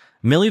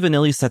 Milli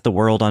Vanilli set the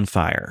world on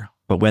fire,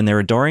 but when their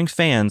adoring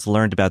fans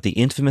learned about the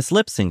infamous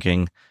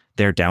lip-syncing,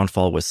 their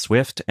downfall was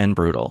swift and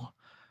brutal.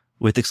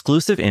 With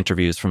exclusive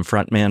interviews from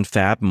frontman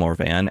Fab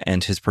Morvan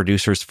and his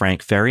producers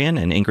Frank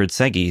Farian and Ingrid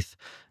Segeith,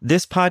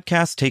 this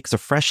podcast takes a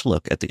fresh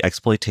look at the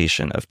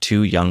exploitation of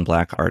two young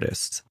black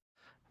artists.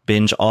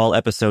 Binge all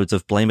episodes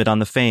of Blame It on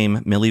the Fame,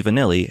 Milli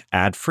Vanilli,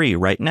 ad-free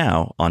right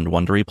now on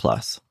Wondery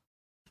Plus.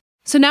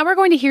 So now we're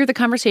going to hear the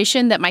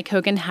conversation that Mike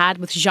Hogan had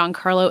with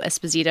Giancarlo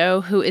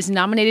Esposito, who is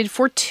nominated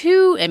for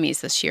 2 Emmys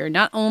this year,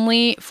 not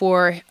only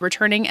for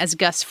returning as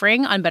Gus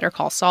Fring on Better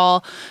Call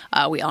Saul.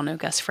 We all know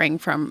Gus Fring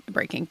from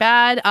Breaking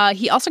Bad.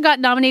 He also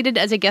got nominated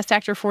as a guest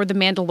actor for The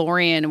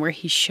Mandalorian, where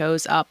he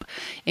shows up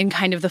in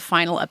kind of the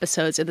final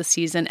episodes of the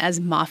season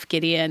as Moff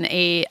Gideon,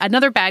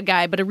 another bad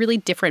guy, but a really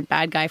different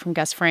bad guy from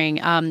Gus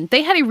Fring.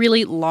 They had a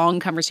really long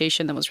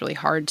conversation that was really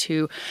hard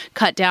to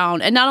cut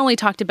down, and not only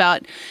talked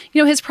about,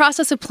 his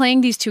process of playing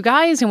these 2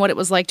 guys and what it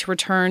was like to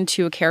return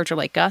to a character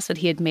like Gus that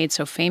he had made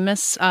so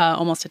famous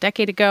almost a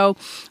decade ago.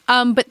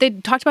 But they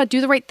talked about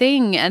Do the Right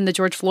Thing and the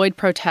George Floyd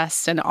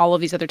protests and all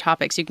of these other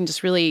topics. You can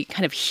just really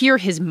kind of hear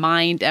his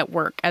mind at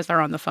work as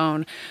they're on the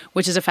phone,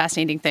 which is a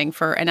fascinating thing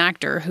for an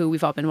actor who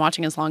we've all been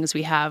watching as long as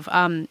we have.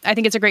 I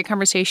think it's a great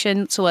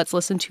conversation. So let's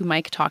listen to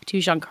Mike talk to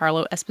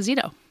Giancarlo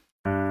Esposito.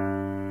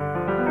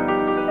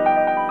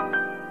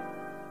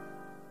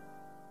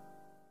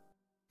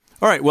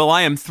 All right, well,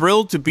 I am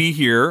thrilled to be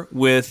here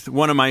with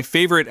one of my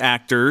favorite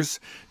actors,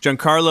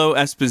 Giancarlo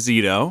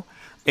Esposito,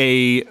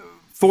 a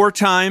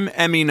 4-time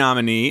Emmy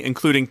nominee,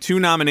 including 2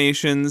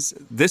 nominations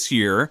this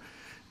year.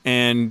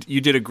 And you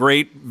did a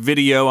great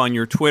video on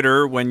your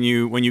Twitter when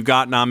you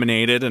got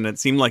nominated, and it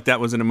seemed like that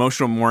was an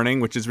emotional morning,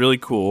 which is really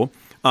cool.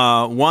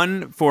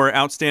 One for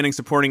Outstanding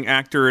Supporting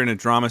Actor in a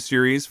Drama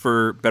Series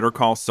for Better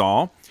Call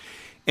Saul,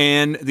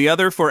 and the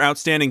other for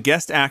Outstanding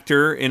Guest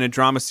Actor in a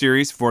Drama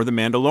Series for The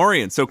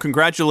Mandalorian. So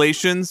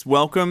congratulations,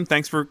 welcome,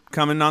 thanks for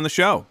coming on the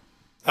show.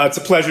 It's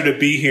a pleasure to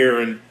be here,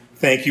 and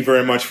thank you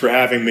very much for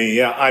having me.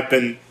 Yeah, I've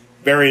been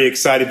very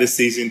excited this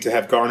season to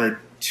have garnered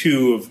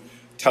 2 of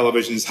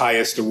television's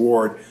highest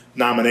award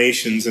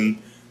nominations, and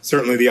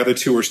certainly the other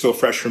 2 are still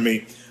fresh for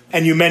me.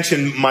 And you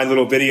mentioned my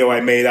little video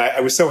I made.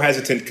 I was so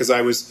hesitant because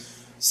I was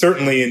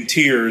certainly in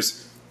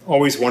tears.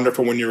 Always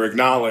wonderful when you're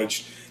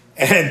acknowledged.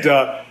 And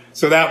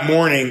so that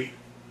morning,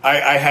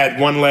 I had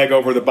one leg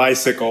over the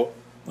bicycle,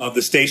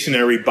 the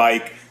stationary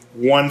bike,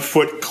 1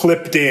 foot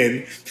clipped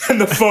in,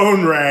 and the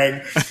phone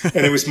rang.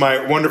 And it was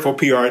my wonderful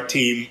PR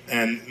team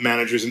and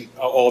managers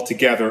all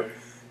together.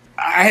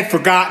 I had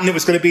forgotten it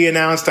was going to be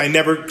announced. I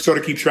never sort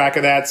of keep track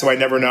of that, so I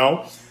never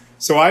know.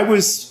 So I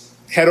was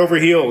head over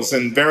heels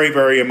and very,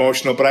 very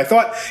emotional. But I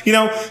thought,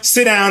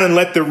 sit down and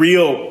let the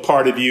real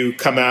part of you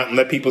come out and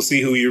let people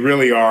see who you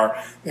really are.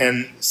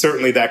 And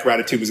certainly that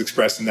gratitude was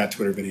expressed in that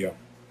Twitter video.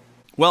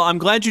 Well, I'm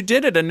glad you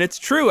did it, and it's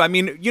true. I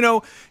mean,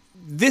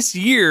 this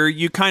year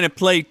you kind of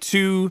play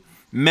 2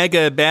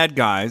 mega bad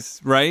guys,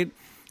 right?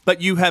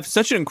 But you have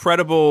such an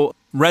incredible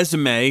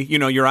resume.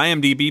 Your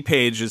IMDb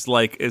page is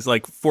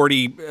like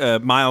 40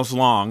 miles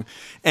long,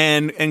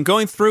 and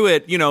going through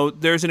it,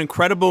 there's an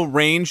incredible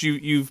range.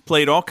 You've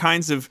played all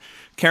kinds of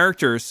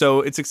characters,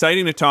 so it's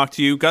exciting to talk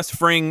to you. Gus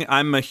Fring,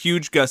 I'm a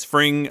huge Gus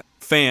Fring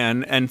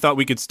fan, and thought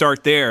we could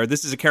start there.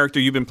 This is a character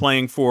you've been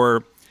playing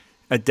for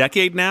a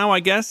decade now, I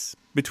guess,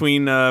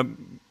 between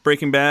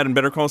Breaking Bad and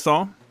Better Call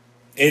Saul?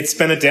 It's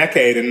been a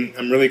decade, and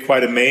I'm really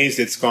quite amazed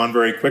it's gone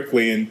very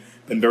quickly and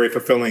been very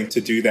fulfilling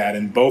to do that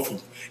in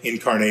both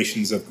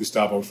incarnations of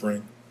Gustavo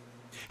Fring.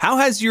 How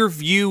has your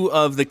view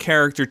of the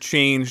character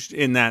changed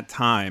in that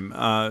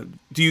time?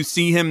 Do you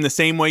see him the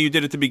same way you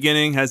did at the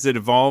beginning? Has it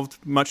evolved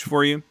much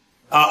for you?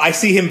 I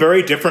see him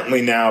very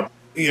differently now.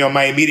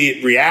 My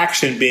immediate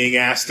reaction being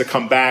asked to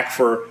come back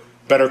for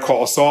Better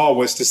Call Saul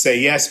was to say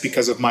yes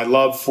because of my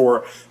love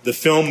for the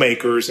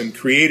filmmakers and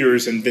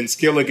creators and Vince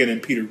Gilligan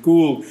and Peter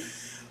Gould.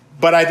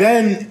 But I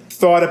then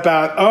thought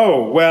about, I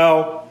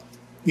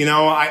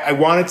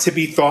wanted to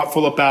be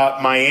thoughtful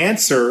about my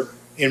answer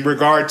in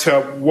regard to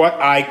what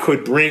I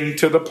could bring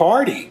to the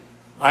party.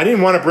 I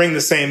didn't want to bring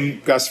the same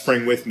Gus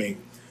Fring with me.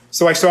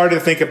 So I started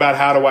to think about,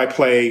 how do I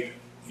play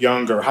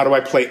younger? How do I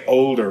play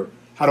older?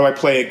 How do I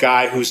play a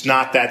guy who's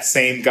not that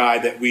same guy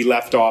that we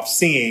left off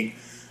seeing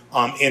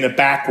in a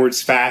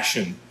backwards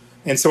fashion?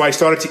 And so I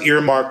started to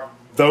earmark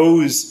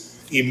those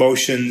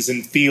emotions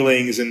and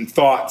feelings and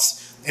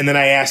thoughts. And then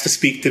I asked to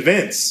speak to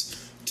Vince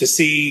to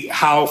see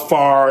how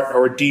far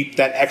or deep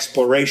that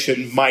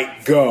exploration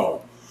might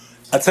go.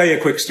 I'll tell you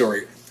a quick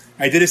story.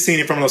 I did a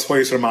scene from Los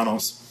Pollos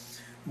Hermanos,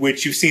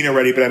 which you've seen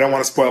already, but I don't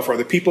want to spoil for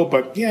other people.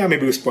 But yeah,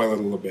 maybe we'll spoil it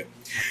a little bit.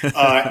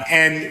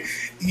 And,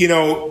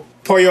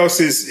 Pollos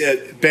has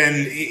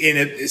been in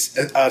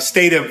a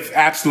state of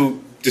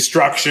absolute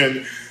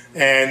destruction.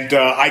 And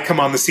I come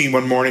on the scene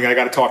one morning, I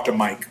got to talk to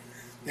Mike.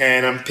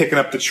 And I'm picking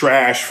up the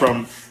trash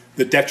from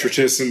the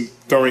detritus and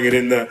throwing it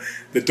in the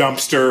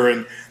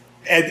dumpster.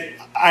 And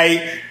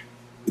I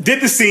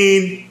did the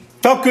scene,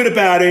 felt good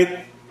about it,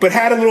 but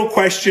had a little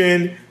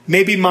question.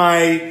 Maybe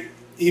my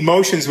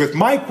emotions with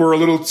Mike were a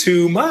little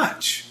too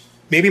much.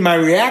 Maybe my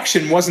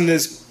reaction wasn't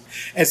as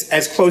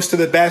close to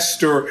the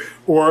best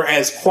or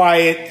as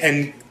quiet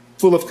and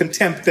full of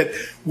contempt that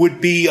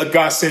would be a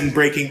Gus in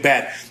Breaking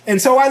Bad.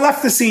 And so I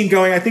left the scene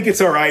going, I think it's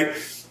all right.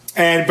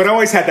 But I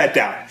always had that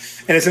doubt.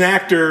 And as an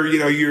actor,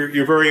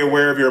 you're very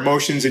aware of your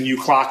emotions and you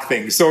clock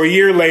things. So a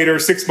year later,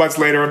 6 months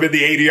later, I'm in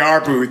the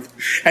ADR booth,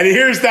 and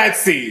here's that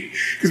scene,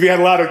 because we had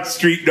a lot of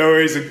street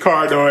noise and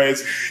car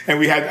noise, and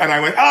I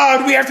went,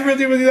 do we have to really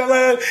do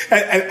that?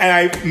 And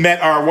I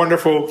met our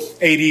wonderful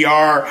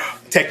ADR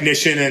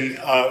technician, and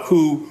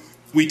who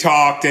we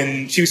talked,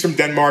 and she was from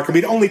Denmark, and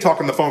we'd only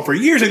talked on the phone for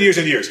years and years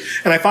and years.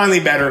 And I finally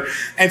met her.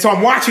 And so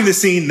I'm watching the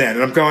scene then,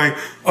 and I'm going,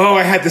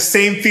 I had the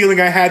same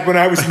feeling I had when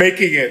I was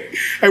making it.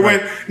 I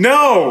went,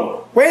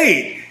 no,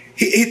 wait,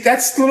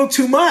 that's a little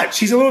too much.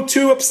 He's a little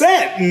too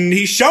upset, and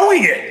he's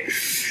showing it.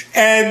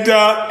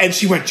 And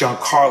she went,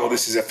 Giancarlo,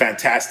 this is a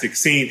fantastic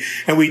scene.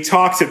 And we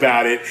talked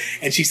about it,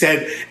 and she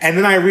said, and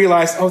then I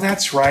realized,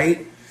 that's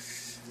right.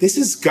 This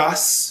is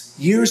Gus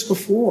years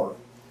before.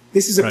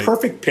 This is a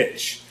perfect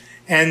pitch.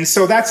 And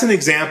so that's an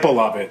example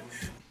of it.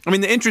 I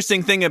mean, the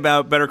interesting thing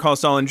about Better Call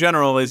Saul in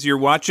general is you're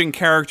watching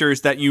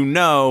characters that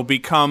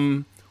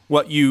become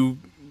what you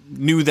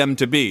knew them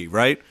to be,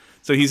 right?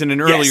 So he's in an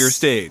earlier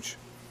stage.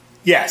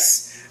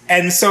 Yes.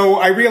 And so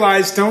I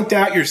realized, don't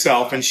doubt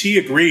yourself. And she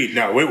agreed.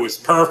 No, it was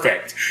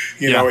perfect.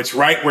 It's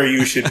right where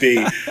you should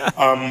be.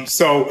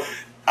 So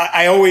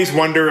I always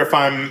wonder if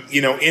I'm,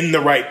 in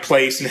the right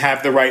place and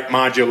have the right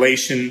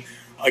modulation,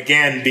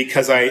 again,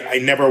 because I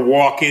never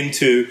walk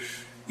into...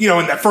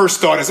 and the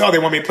first thought is, they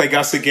want me to play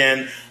Gus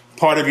again.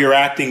 Part of your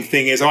acting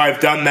thing is, I've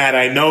done that,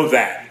 I know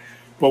that.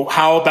 Well,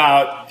 how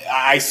about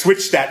I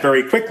switch that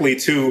very quickly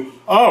to,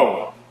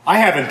 I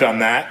haven't done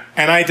that,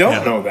 and I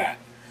don't know that.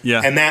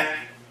 Yeah. And that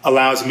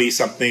allows me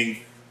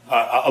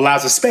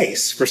allows a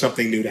space for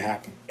something new to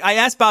happen. I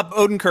asked Bob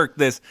Odenkirk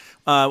this.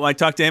 I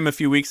talked to him a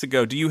few weeks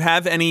ago. Do you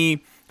have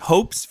any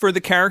hopes for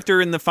the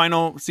character in the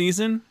final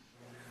season?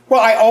 Well,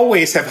 I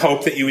always have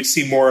hoped that you would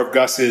see more of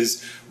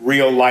Gus's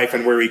real life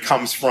and where he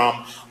comes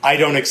from. I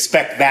don't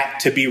expect that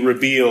to be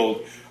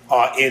revealed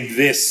in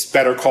this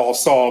Better Call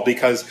Saul,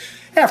 because,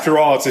 after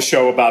all, it's a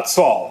show about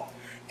Saul.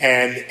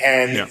 And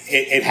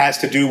it has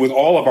to do with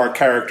all of our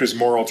characters'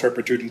 moral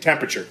turpitude and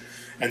temperature.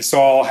 And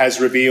Saul has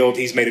revealed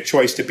he's made a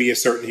choice to be a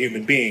certain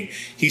human being.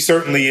 He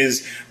certainly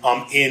is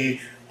in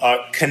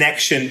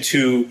connection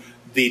to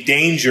the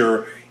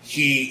danger.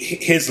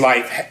 His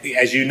life,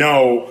 as you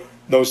know,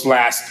 those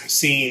last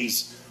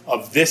scenes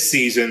of this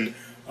season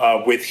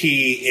with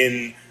he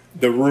in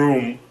the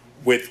room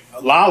with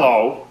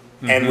Lalo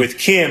and with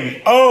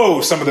Kim,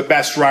 some of the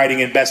best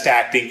writing and best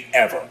acting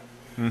ever.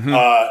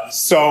 I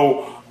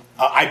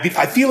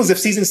feel as if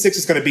season 6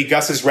 is going to be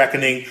Gus's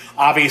reckoning,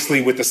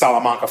 obviously with the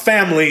Salamanca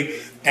family,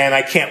 and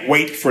I can't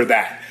wait for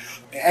that.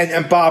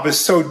 And Bob is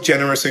so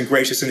generous and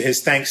gracious in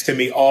his thanks to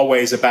me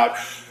always about,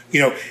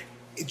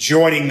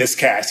 joining this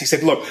cast. He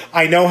said, look,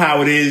 I know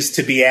how it is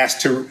to be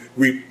asked to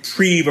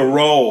reprieve a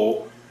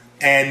role,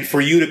 and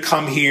for you to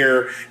come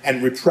here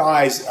and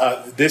reprise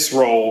this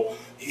role.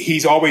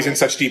 He's always in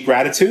such deep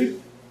gratitude.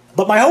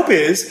 But my hope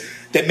is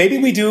that maybe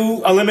we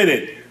do a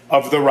limited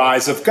of The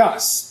Rise of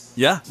Gus.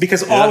 Yeah.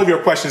 Because all of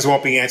your questions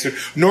won't be answered,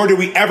 nor do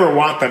we ever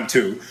want them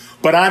to.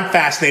 But I'm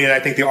fascinated, I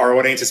think our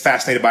audience is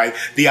fascinated by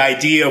the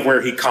idea of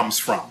where he comes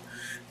from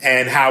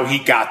and how he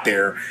got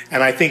there.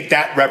 And I think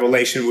that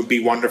revelation would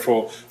be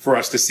wonderful for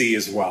us to see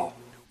as well.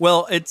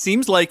 Well, it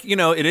seems like,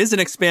 it is an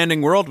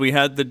expanding world. We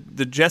had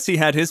the Jesse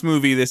had his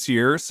movie this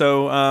year.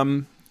 So,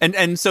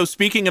 and so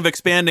speaking of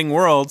expanding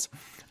worlds,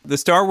 the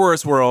Star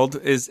Wars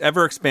world is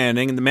ever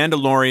expanding, and The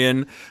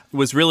Mandalorian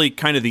was really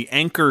kind of the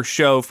anchor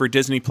show for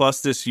Disney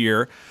Plus this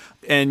year.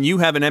 And you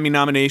have an Emmy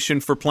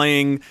nomination for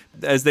playing,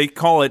 as they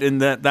call it in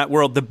that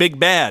world, the big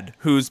bad,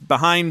 who's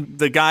behind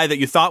the guy that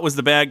you thought was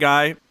the bad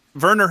guy.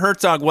 Werner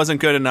Herzog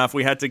wasn't good enough.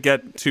 We had to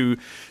get to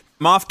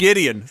Moff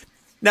Gideon.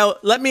 Now,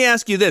 let me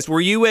ask you this.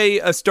 Were you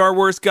a Star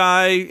Wars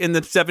guy in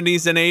the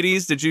 70s and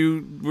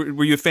 80s?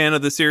 Were you a fan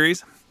of the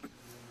series?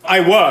 I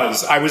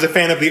was a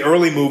fan of the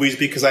early movies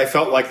because I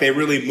felt like they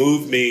really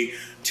moved me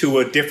to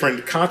a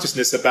different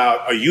consciousness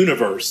about a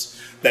universe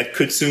that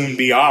could soon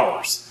be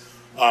ours,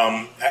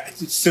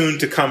 soon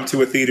to come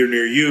to a theater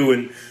near you.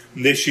 And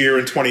this year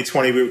in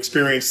 2020, we've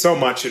experienced so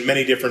much in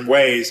many different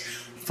ways,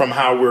 from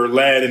how we're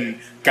led and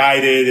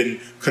guided and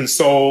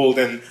consoled.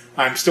 And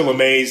I'm still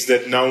amazed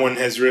that no one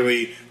has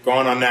really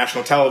gone on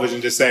national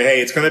television to say,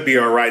 hey, it's going to be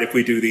all right if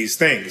we do these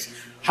things.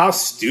 How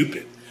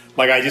stupid.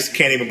 Like, I just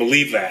can't even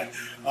believe that.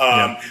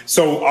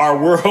 So our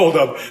world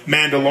of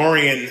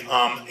Mandalorian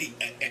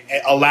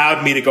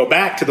allowed me to go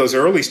back to those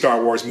early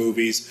Star Wars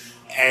movies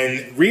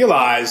and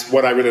realize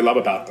what I really love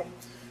about them.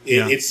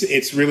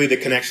 It's really the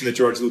connection that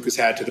George Lucas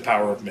had to the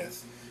power of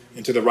myth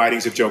and to the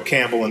writings of Joe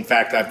Campbell. In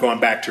fact, I've gone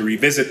back to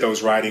revisit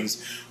those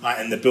writings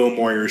and the Bill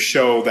Moyer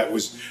show. That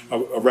was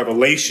a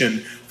revelation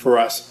for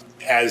us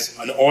as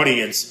an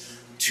audience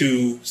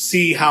to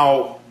see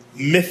how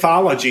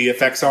mythology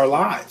affects our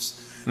lives.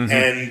 Mm-hmm.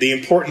 And the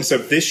importance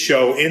of this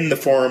show in the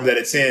form that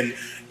it's in,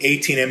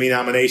 18 Emmy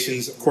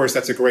nominations. Of course,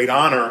 that's a great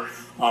honor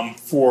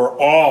for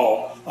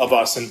all of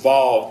us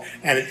involved,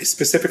 and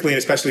specifically and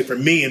especially for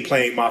me in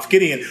playing Moff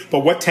Gideon. But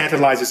what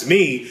tantalizes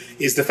me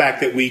is the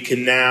fact that we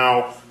can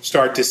now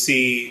start to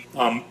see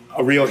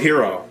a real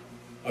hero,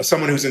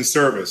 someone who's in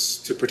service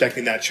to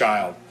protecting that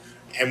child.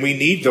 And we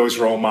need those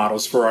role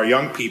models for our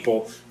young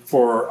people,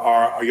 for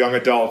our young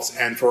adults,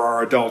 and for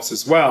our adults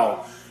as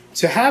well,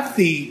 to have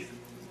the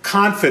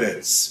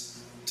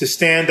confidence to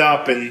stand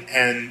up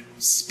and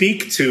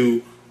speak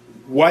to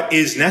what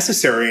is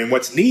necessary and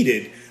what's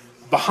needed.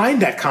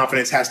 Behind that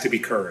confidence has to be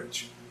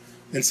courage.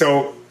 And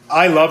so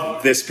I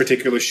love this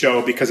particular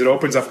show because it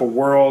opens up a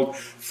world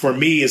for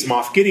me as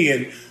Moff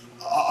Gideon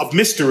of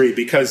mystery,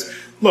 because,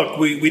 look,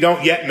 we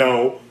don't yet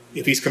know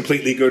if he's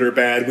completely good or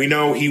bad. We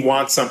know he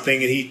wants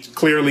something, and he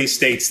clearly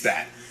states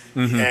that.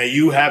 Mm-hmm.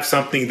 You have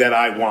something that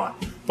I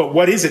want. But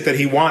what is it that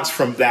he wants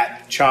from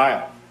that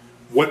child?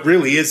 What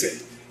really is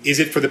it? Is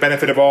it for the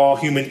benefit of all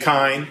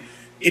humankind?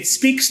 It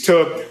speaks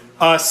to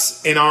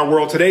us in our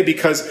world today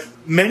because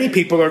many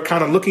people are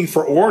kind of looking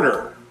for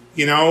order,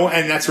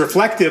 and that's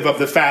reflective of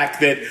the fact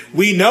that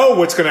we know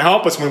what's going to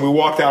help us when we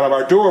walked out of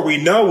our door.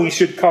 We know we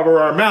should cover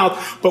our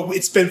mouth, but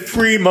it's been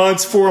 3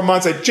 months, 4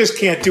 months. I just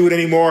can't do it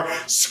anymore.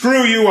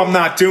 Screw you. I'm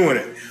not doing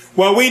it.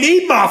 Well, we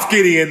need Moff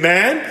Gideon,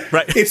 man.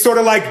 Right. It's sort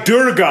of like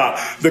Durga,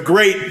 the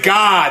great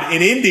god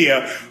in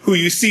India, who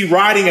you see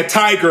riding a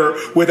tiger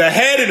with a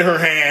head in her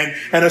hand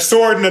and a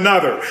sword in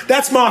another.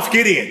 That's Moff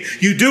Gideon.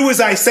 You do as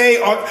I say,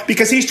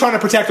 because he's trying to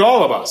protect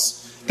all of us,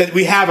 that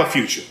we have a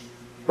future,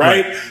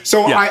 right?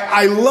 So yeah.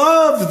 I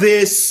love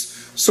this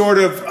sort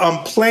of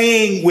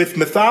playing with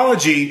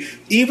mythology,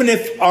 even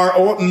if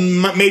our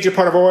major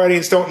part of our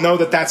audience don't know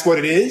that that's what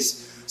it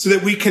is, so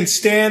that we can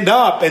stand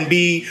up and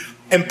be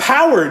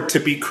empowered to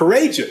be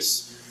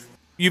courageous.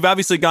 You've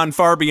obviously gone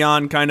far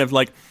beyond kind of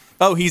like,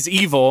 oh, he's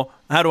evil.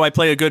 How do I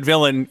play a good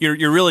villain?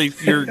 You're really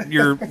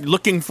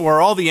looking for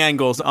all the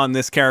angles on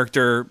this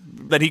character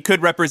that he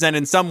could represent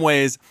in some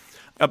ways,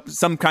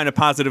 some kind of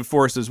positive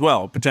force as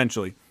well,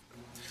 potentially.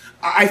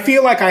 I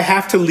feel like I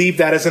have to leave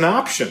that as an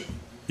option.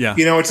 Yeah.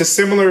 It's a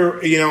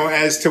similar,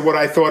 as to what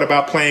I thought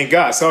about playing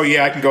Gus. Oh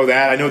yeah, I can go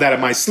that. I know that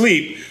in my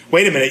sleep.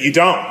 Wait a minute, you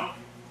don't.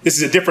 This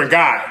is a different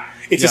guy.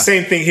 It's the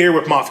same thing here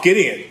with Moff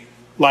Gideon.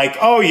 Like,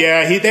 oh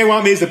yeah, they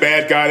want me as the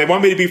bad guy. They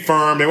want me to be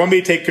firm. They want me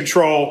to take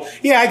control.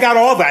 Yeah, I got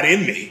all that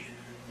in me.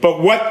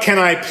 But what can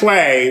I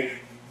play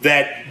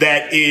that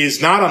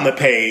is not on the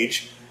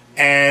page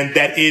and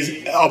that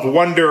is of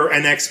wonder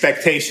and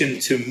expectation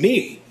to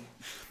me?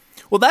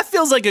 Well, that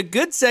feels like a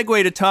good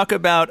segue to talk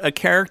about a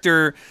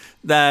character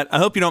that I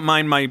hope you don't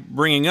mind my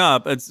bringing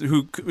up,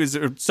 who is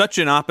such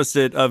an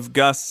opposite of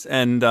Gus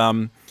and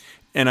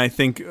I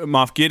think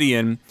Moff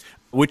Gideon,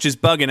 which is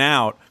Bugging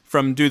Out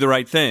from Do the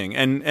Right Thing.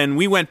 And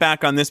we went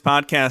back on this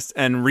podcast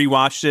and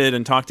rewatched it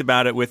and talked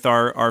about it with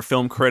our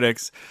film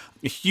critics.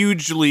 A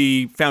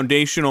hugely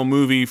foundational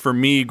movie for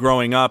me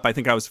growing up. I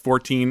think I was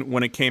 14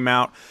 when it came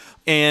out.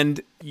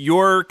 And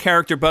your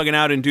character Bugging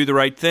Out in Do the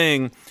Right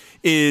Thing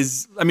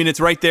is, it's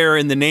right there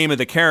in the name of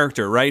the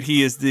character, right?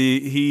 He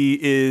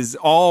is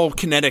all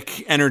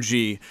kinetic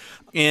energy.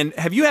 And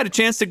have you had a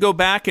chance to go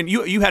back, and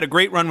you had a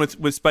great run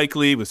with Spike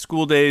Lee, with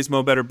School Days,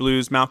 Mo Better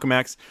Blues, Malcolm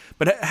X,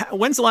 but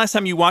when's the last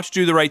time you watched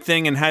Do the Right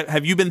Thing, and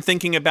have you been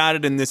thinking about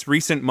it in this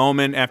recent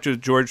moment after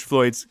George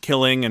Floyd's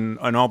killing and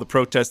all the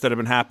protests that have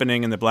been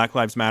happening in the Black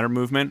Lives Matter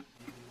movement?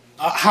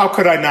 How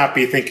could I not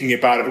be thinking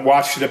about it? I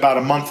watched it about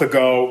a month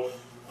ago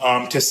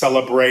to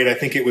celebrate, I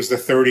think it was the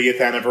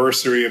 30th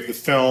anniversary of the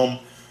film.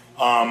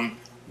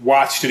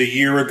 Watched it a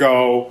year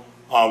ago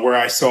where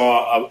I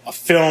saw a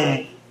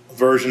film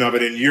version of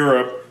it in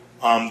Europe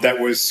that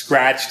was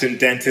scratched and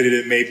dented, and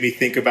it made me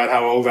think about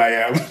how old I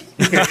am,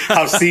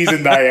 how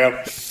seasoned I am,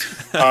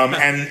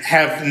 and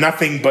have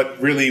nothing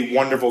but really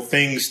wonderful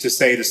things to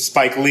say to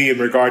Spike Lee in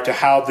regard to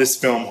how this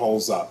film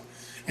holds up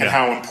and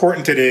how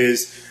important it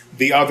is.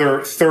 The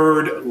other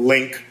third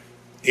link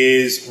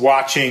is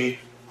watching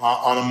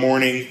on a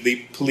morning the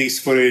police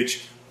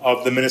footage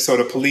of the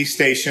Minnesota police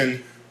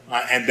station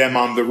and them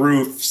on the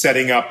roof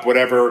setting up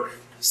whatever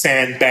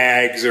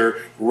sandbags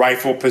or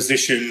rifle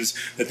positions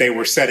that they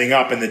were setting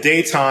up in the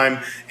daytime,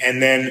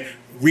 and then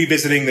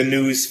revisiting the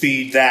news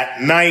feed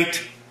that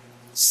night,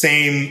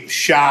 same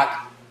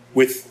shot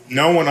with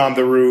no one on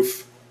the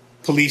roof,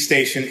 police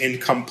station in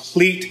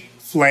complete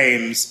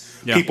flames,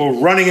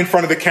 people running in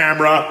front of the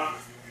camera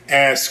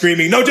and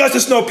screaming, "No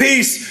justice, no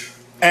peace,"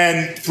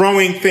 and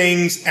throwing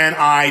things, and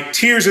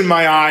tears in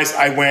my eyes,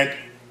 I went,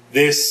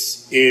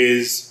 this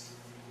is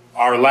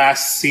our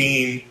last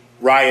scene,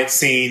 riot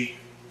scene,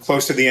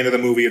 close to the end of the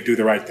movie of Do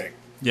the Right Thing.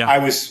 Yeah. I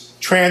was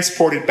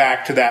transported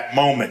back to that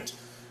moment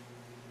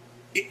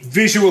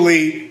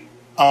visually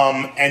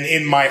and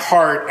in my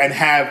heart, and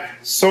have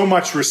so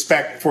much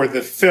respect for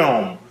the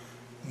film.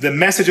 The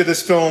message of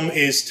this film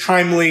is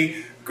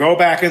timely. Go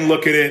back and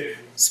look at it.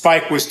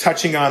 Spike was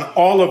touching on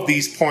all of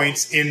these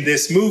points in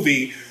this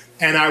movie,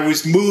 and I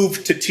was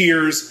moved to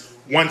tears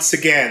once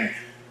again.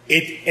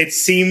 It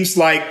seems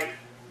like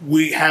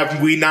we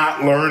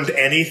not learned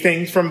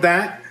anything from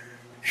that?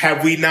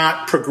 Have we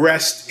not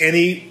progressed in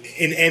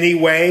any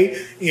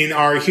way in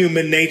our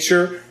human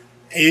nature?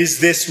 Is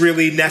this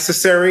really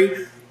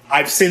necessary?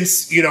 I've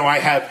since, I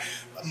have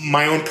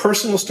my own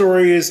personal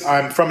story is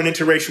I'm from an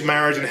interracial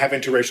marriage and have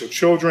interracial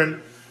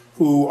children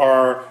who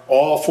are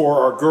all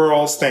four are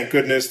girls. Thank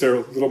goodness they're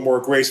a little more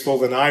graceful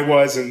than I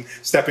was in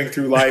stepping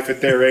through life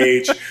at their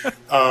age.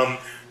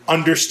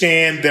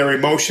 Understand their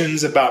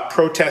emotions about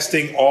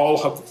protesting,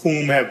 all of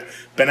whom have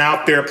been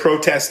out there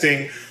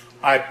protesting.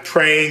 I'm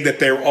praying that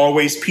they're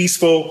always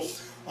peaceful,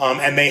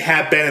 and they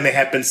have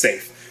been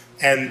safe.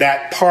 And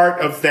that part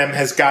of them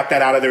has got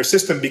that out of their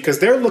system because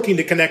they're looking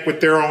to connect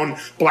with their own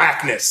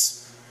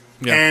blackness.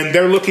 Yeah. And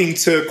they're looking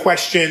to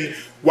question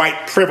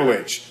white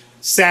privilege.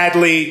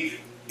 Sadly,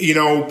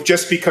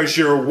 just because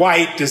you're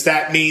white, does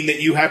that mean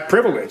that you have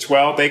privilege?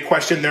 Well, they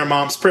question their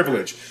mom's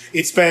privilege.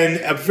 It's been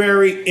a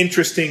very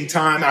interesting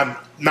time.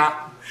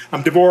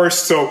 I'm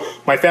divorced, so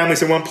my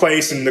family's in one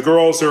place, and the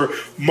girls are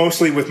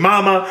mostly with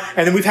mama,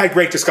 and then we've had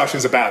great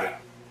discussions about it.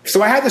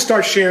 So I had to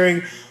start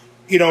sharing,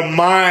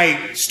 my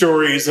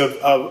stories of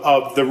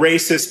the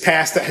racist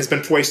past that has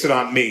been foisted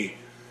on me.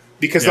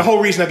 Because the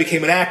whole reason I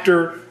became an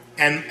actor,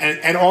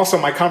 and also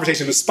my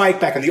conversation with Spike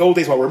back in the old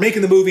days while we were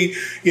making the movie,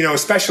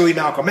 especially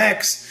Malcolm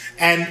X,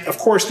 and of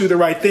course Do the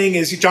Right Thing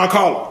is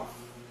Giancarlo,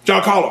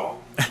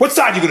 what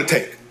side are you going to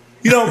take?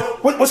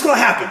 What's going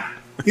to happen?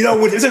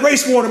 Is it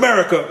race war in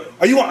America?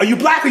 Are you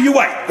black or you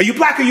white? Are you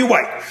black or you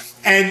white?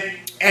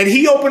 And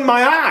he opened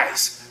my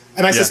eyes.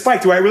 And I said,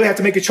 Spike, do I really have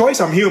to make a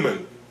choice? I'm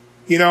human.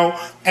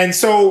 And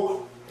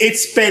so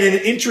it's been an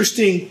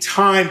interesting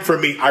time for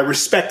me. I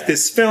respect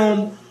this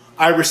film.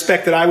 I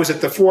respect that I was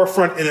at the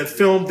forefront in a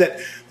film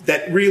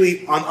that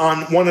really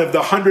on one of the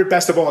 100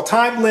 best of all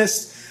time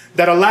lists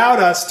that allowed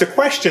us to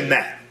question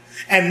that.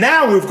 And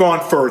now we've gone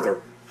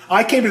further.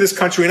 I came to this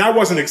country and I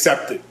wasn't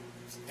accepted.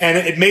 And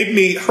it made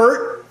me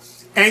hurt,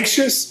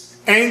 anxious,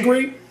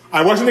 angry.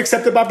 I wasn't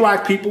accepted by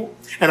black people,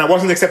 and I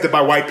wasn't accepted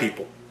by white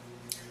people.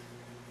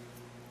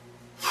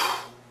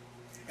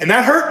 And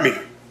that hurt me.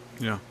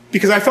 Yeah.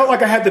 Because I felt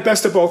like I had the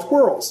best of both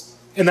worlds.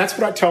 And that's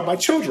what I tell my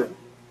children.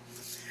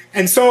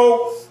 And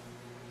so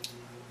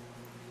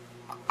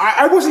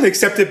I wasn't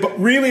accepted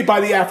really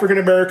by the African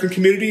American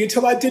community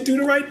until I did Do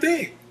the Right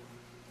Thing.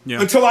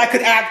 Yeah. Until I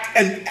could act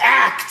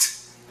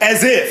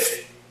as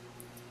if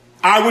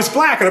I was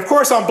black. And of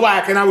course I'm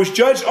black, and I was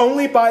judged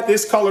only by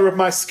this color of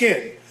my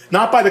skin.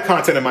 Not by the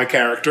content of my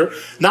character,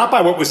 not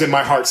by what was in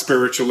my heart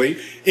spiritually.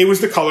 It was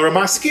the color of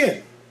my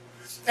skin.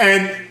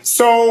 And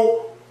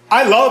so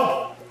I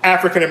love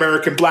African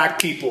American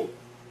black people,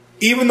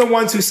 even the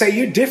ones who say,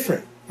 you're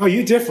different. Oh,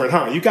 you're different,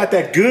 huh? You got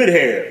that good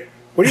hair.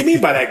 What do you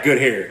mean by that good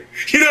hair?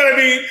 You know what I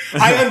mean?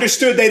 I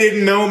understood they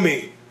didn't know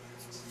me.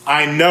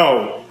 I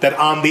know that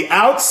on the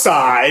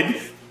outside,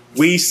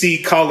 we see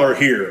color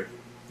here.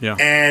 Yeah.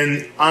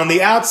 And on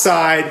the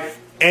outside,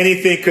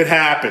 anything could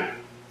happen.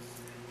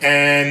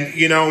 And,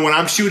 when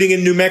I'm shooting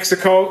in New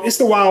Mexico, it's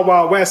the Wild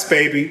Wild West,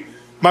 baby.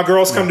 My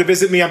girls come to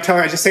visit me. I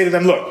just say to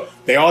them, look,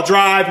 they all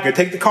drive. You can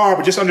take the car,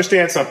 but just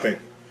understand something.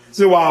 It's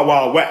the Wild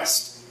Wild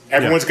West.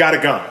 Everyone's got a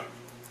gun,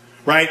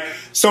 right?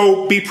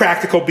 So be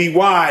practical, be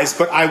wise.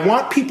 But I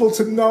want people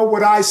to know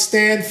what I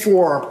stand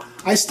for.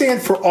 I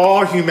stand for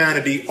all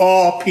humanity,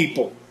 all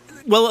people.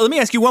 Well, let me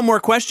ask you one more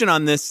question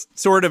on this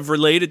sort of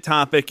related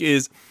topic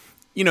is,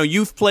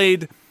 you've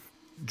played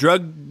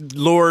drug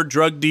lord,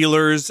 drug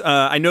dealers.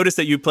 I noticed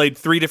that you played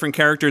 3 different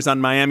characters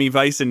on Miami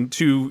Vice in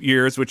 2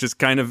 years, which is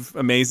kind of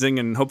amazing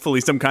and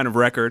hopefully some kind of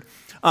record.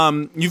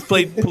 You've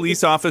played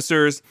police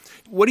officers.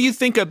 What do you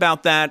think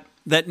about that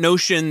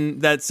notion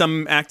that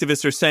some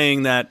activists are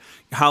saying that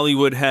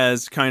Hollywood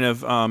has kind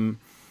of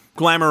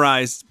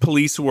glamorized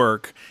police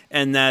work,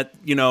 and that,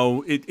 you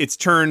know, it's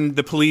turned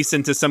the police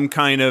into some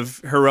kind of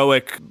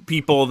heroic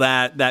people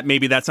that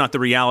maybe that's not the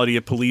reality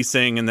of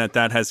policing, and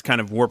that has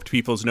kind of warped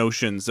people's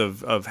notions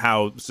of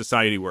how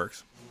society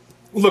works.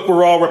 Look,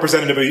 we're all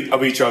representative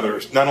of each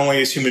other, not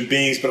only as human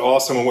beings, but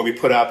also in what we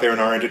put out there in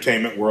our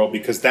entertainment world,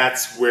 because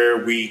that's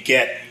where we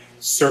get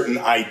certain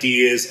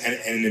ideas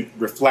and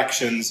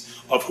reflections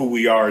of who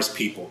we are as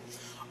people.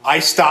 I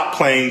stopped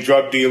playing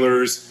drug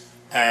dealers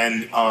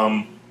and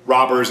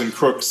robbers and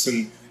crooks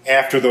and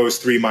after those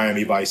 3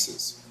 Miami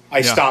Vices.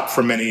 I stopped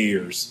for many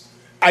years.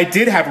 I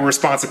did have a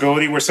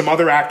responsibility where some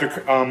other actor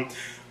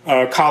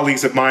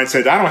colleagues of mine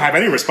said, I don't have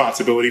any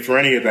responsibility for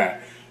any of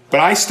that. But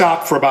I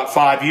stopped for about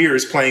 5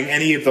 years playing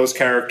any of those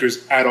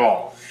characters at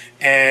all.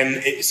 And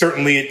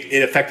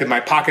it affected my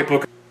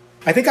pocketbook.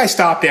 I think I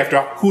stopped after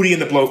Hootie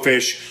and the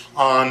Blowfish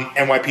on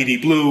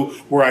NYPD Blue,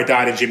 where I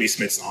died in Jimmy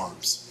Smith's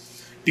arms.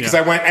 Because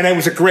I went, and it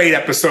was a great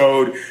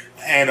episode,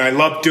 and I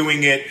loved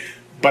doing it.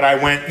 But I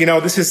went,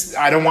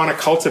 I don't want to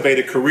cultivate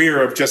a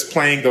career of just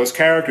playing those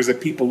characters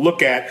that people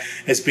look at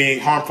as being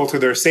harmful to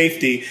their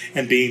safety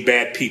and being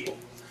bad people.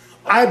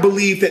 I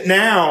believe that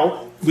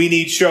now we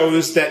need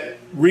shows that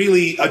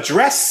really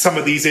address some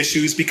of these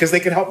issues because they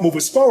can help move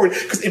us forward,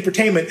 because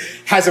entertainment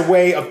has a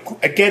way of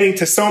getting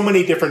to so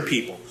many different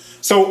people.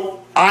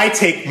 So I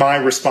take my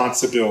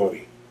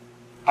responsibility.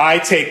 I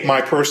take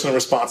my personal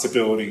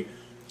responsibility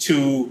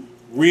to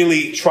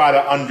really try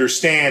to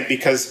understand,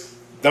 because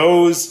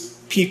those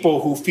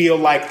people who feel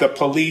like the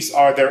police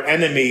are their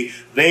enemy,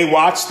 they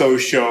watch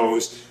those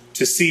shows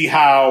to see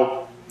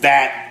how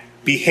that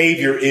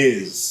behavior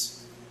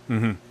is.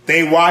 Mm-hmm.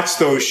 They watch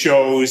those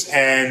shows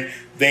and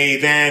they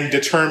then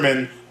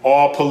determine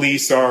all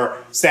police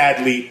are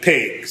sadly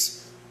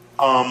pigs.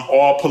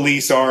 All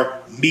police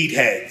are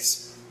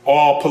meatheads.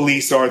 All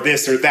police are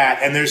this or that.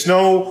 And there's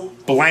no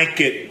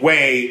blanket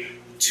way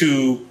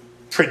to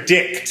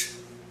predict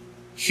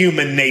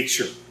human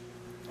nature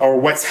or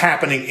what's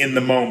happening in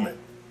the moment.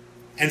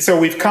 And so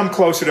we've come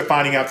closer to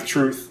finding out the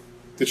truth.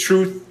 The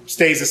truth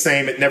stays the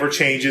same. It never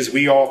changes.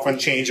 We often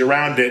change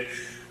around it.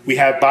 We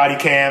have body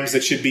cams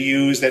that should be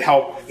used that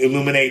help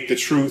illuminate the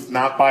truth,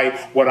 not by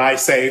what I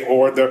say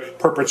or the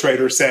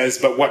perpetrator says,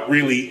 but what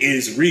really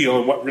is real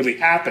and what really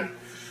happened.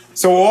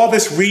 So all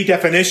this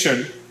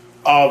redefinition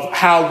of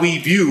how we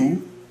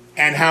view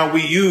and how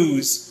we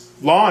use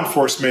law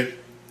enforcement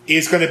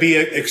is going to be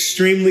an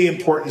extremely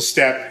important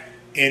step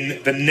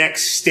in the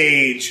next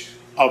stage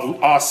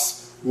of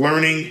us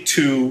learning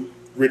to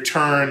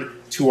return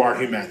to our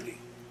humanity.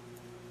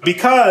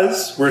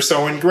 Because we're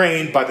so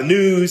ingrained by the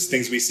news,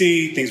 things we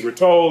see, things we're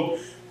told,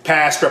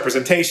 past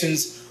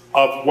representations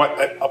of what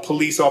a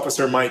police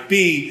officer might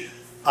be,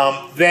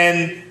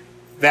 then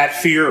that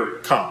fear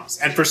comes.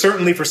 And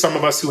certainly for some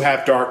of us who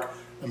have dark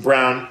and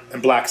brown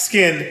and black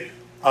skin,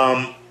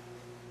 God,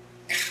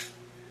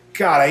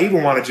 I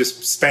even want to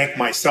just spank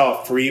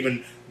myself for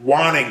even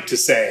wanting to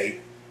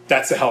say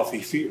that's a healthy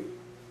fear.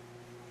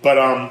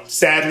 But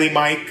sadly,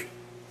 Mike,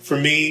 for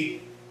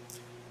me,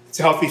 it's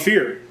a healthy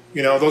fear.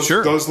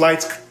 Those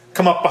lights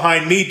come up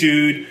behind me,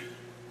 dude.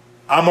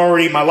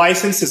 My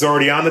license is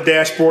already on the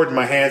dashboard and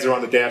my hands are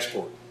on the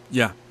dashboard.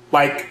 Yeah.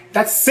 Like,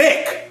 that's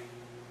sick.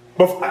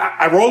 But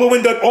I roll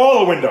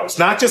all the windows,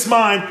 not just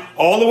mine,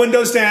 all the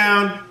windows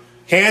down,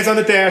 hands on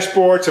the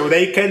dashboard so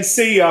they can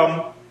see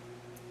them.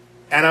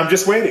 And I'm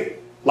just waiting.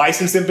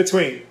 License in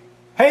between.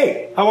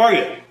 Hey, how are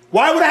you?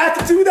 Why would I have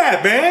to do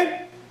that,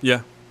 man?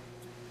 Yeah.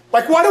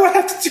 Like, why do I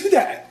have to do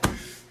that?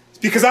 It's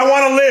because I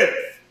want to live.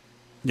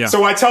 Yeah.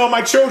 So I tell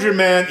my children,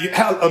 man,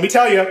 let me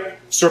tell you,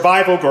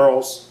 survival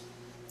girls.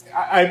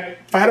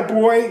 If I had a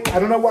boy, I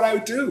don't know what I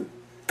would do,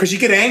 because you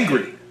get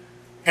angry.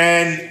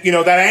 And,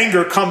 that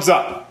anger comes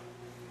up.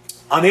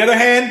 On the other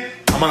hand,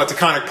 I'm on the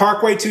Taconic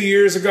Parkway 2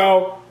 years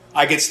ago.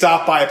 I get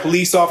stopped by a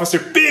police officer,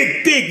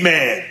 big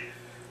man.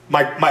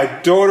 My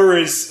daughter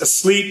is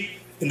asleep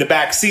in the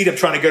back seat. I'm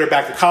trying to get her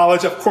back to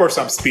college. Of course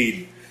I'm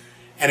speeding.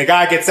 And a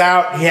guy gets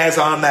out. He has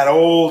on that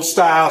old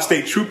style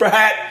state trooper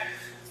hat.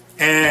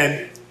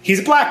 And he's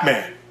a black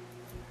man.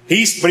 But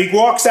he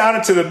walks out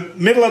into the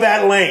middle of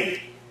that lane,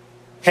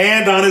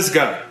 hand on his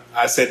gun.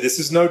 I said, this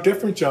is no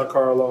different,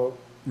 Giancarlo.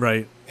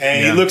 Right.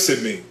 And he looks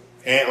at me,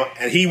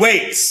 and he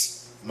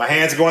waits. My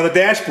hands go on the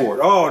dashboard.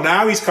 Oh,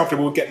 now he's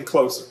comfortable with getting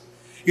closer.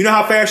 You know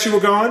how fast you were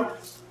going?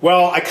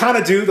 Well, I kind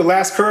of do. The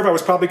last curve, I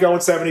was probably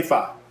going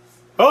 75.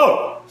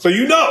 Oh, so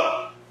you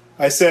know.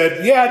 I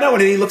said, yeah, I know.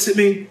 And then he looks at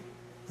me.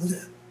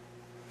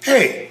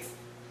 Hey,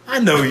 I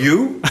know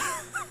you.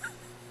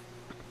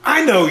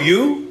 I know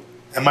you.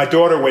 And my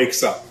daughter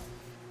wakes up.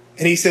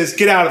 And he says,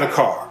 get out of the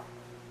car.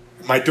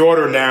 And my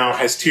daughter now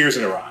has tears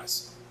in her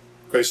eyes,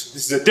 because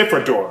this is a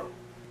different daughter.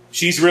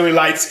 She's really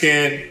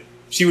light-skinned.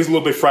 She was a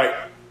little bit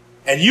frightened.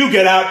 And you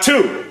get out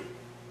too.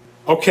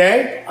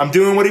 Okay, I'm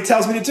doing what he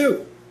tells me to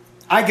do.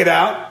 I get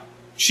out.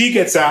 She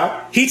gets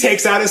out. He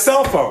takes out his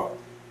cell phone.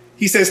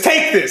 He says,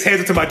 take this. Hands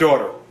it to my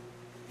daughter.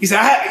 He said,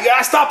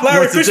 I stopped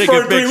Larry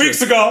Fishburne 3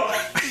 weeks ago.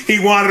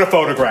 He wanted a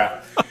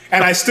photograph.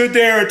 And I stood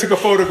there and took a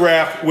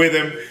photograph with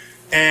him.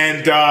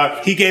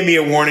 And he gave me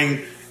a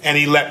warning, and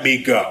he let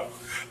me go.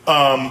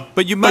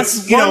 But you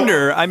must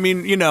wonder, I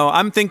mean,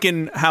 I'm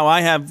thinking how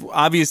I have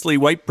obviously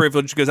white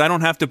privilege because I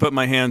don't have to put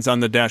my hands on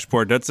the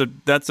dashboard. That's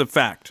a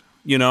fact.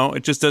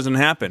 It just doesn't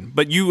happen.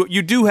 But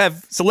you do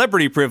have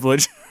celebrity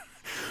privilege.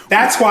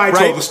 That's why I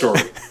told the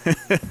story.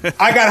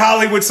 I got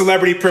Hollywood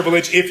celebrity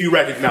privilege if you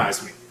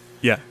recognize me.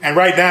 Yeah. And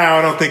right now,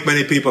 I don't think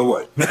many people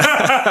would.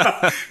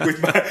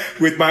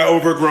 with my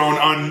overgrown,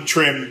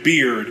 untrimmed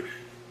beard.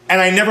 And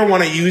I never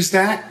want to use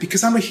that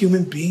because I'm a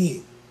human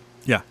being.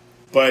 Yeah.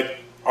 But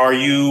are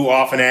you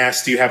often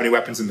asked, do you have any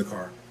weapons in the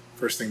car?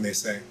 First thing they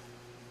say.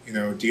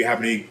 Do you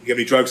have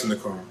any drugs in the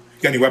car?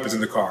 You got any weapons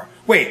in the car?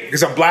 Wait,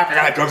 because I'm black, I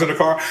got drugs in the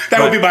car?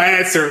 That would be my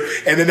answer.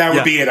 And then that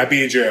would be it. I'd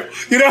be in jail.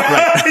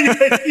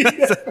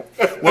 Right.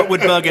 What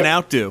would bugging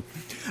out do?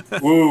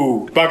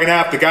 Ooh, bugging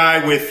out, the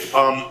guy with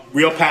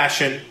real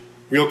passion,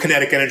 real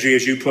kinetic energy,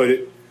 as you put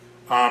it,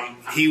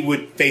 he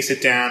would face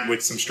it down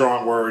with some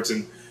strong words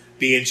and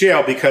be in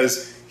jail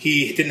because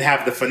he didn't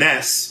have the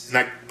finesse, and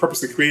I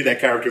purposely created that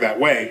character that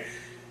way,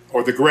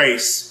 or the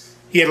grace.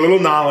 He had a little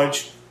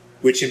knowledge,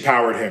 which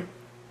empowered him,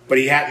 but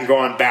he hadn't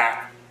gone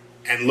back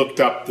and looked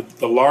up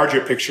the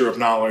larger picture of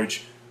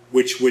knowledge,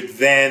 which would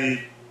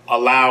then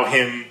allow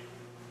him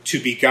to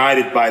be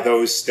guided by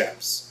those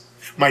steps.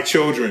 My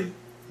children,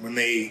 when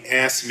they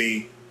ask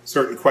me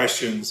certain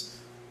questions,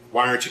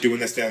 why aren't you doing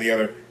this, that, and the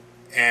other?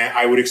 And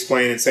I would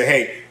explain and say,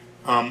 hey,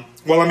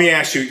 well, let me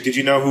ask you, did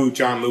you know who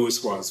John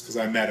Lewis was? Because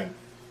I met him.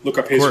 Look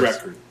up his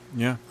record.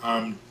 Yeah.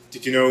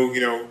 Did you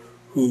know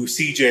who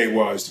CJ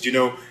was? Did you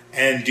know,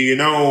 and do you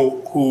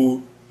know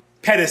who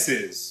Pettis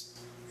is?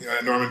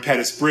 Norman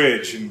Pettis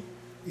Bridge, and,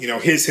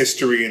 his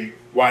history and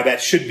why that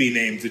should be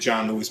named the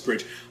John Lewis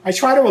Bridge. I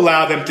try to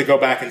allow them to go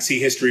back and see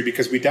history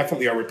because we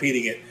definitely are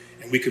repeating it,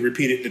 and we could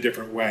repeat it in a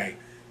different way.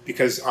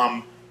 Because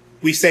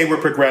we say we're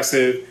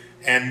progressive,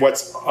 and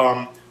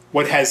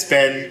what has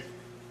been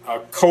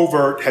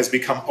covert has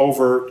become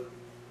overt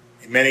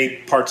in many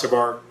parts of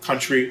our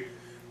country.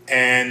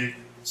 And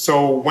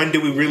so when do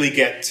we really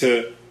get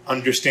to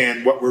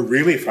understand what we're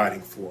really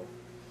fighting for?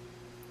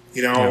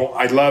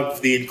 I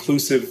love the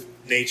inclusive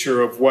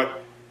nature of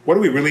what are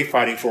we really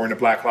fighting for in the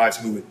Black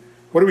Lives Movement?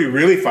 What are we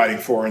really fighting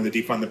for in the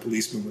Defund the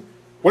Police movement?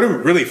 What are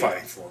we really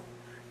fighting for?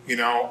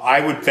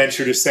 I would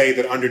venture to say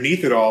that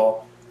underneath it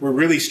all, we're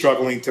really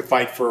struggling to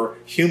fight for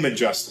human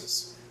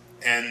justice.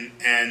 And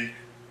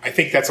I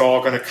think that's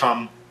all going to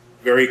come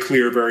very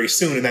clear very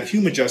soon. And that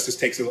human justice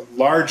takes a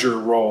larger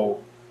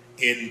role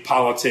in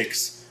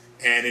politics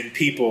and in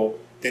people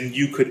than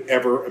you could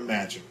ever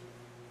imagine.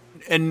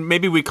 And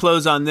maybe we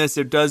close on this.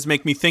 It does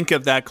make me think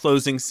of that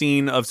closing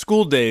scene of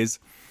School Days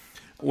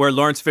where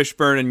Lawrence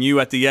Fishburne and you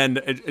at the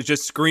end is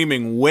just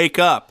screaming, wake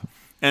up.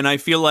 And I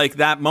feel like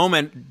that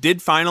moment did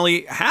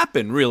finally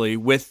happen, really,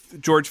 with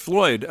George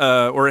Floyd,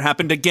 or it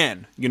happened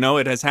again.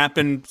 It has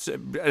happened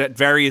at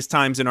various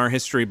times in our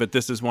history, but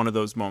this is one of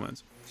those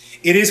moments.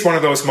 It is one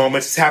of those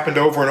moments. It's happened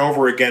over and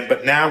over again,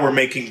 but now we're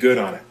making good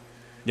on it.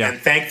 Yeah. And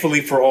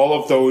thankfully for all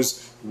of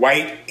those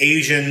white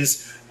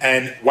Asians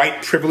and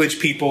white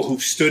privileged people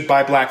who've stood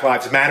by Black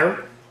Lives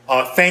Matter,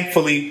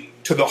 thankfully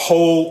to the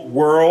whole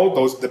world,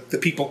 the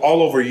people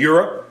all over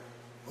Europe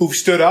who've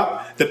stood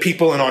up, the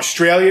people in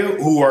Australia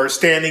who are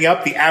standing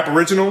up, the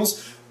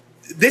Aboriginals.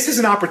 This is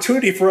an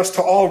opportunity for us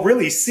to all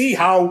really see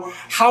how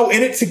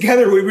in it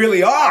together we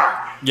really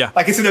are. Yeah.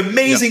 Like it's an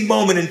amazing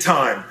moment in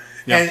time.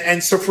 Yeah.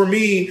 And so for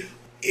me,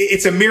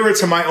 it's a mirror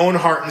to my own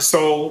heart and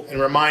soul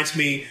and reminds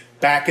me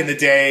back in the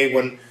day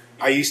when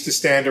I used to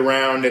stand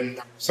around and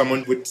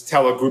someone would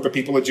tell a group of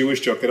people a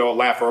Jewish joke, they'd all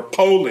laugh, or a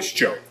Polish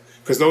joke,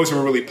 because those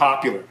were really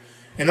popular.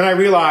 And then I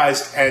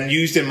realized and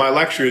used in my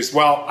lectures,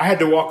 well, I had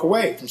to walk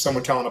away from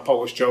someone telling a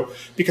Polish joke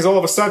because all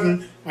of a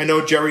sudden I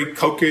know Jerry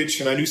Kokich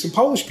and I knew some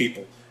Polish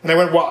people. And I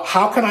went, well,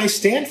 how can I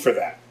stand for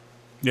that?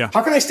 Yeah.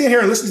 How can I stand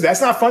here and listen to that?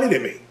 That's not funny to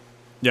me.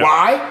 Yeah.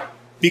 Why?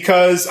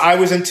 Because I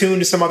was in tune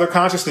to some other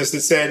consciousness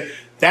that said,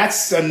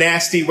 that's a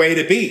nasty way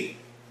to be.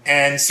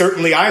 And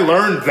certainly I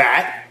learned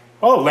that.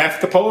 Oh, laugh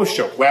at the Polish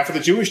joke, laugh at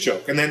the Jewish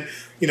joke, and then,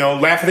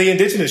 laugh at the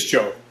indigenous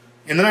joke.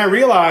 And then I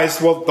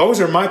realized, well,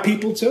 those are my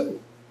people too.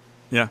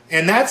 Yeah.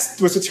 And that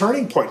was a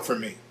turning point for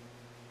me.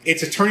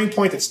 It's a turning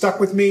point that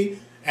stuck with me,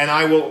 and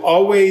I will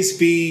always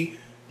be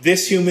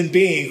this human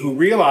being who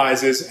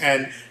realizes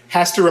and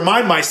has to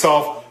remind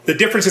myself the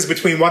differences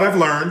between what I've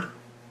learned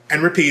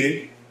and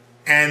repeated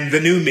and the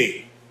new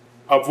me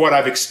of what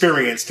I've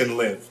experienced and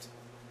lived.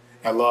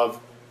 I love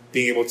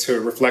being able to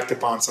reflect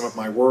upon some of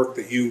my work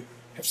that you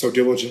have so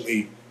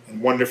diligently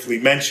and wonderfully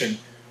mentioned,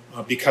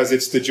 because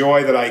it's the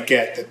joy that I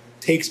get that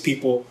takes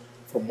people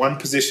from one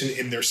position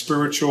in their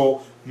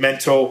spiritual,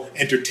 mental,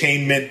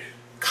 entertainment,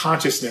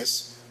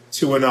 consciousness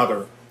to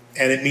another.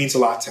 And it means a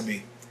lot to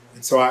me.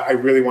 And so I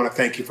really want to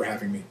thank you for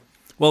having me.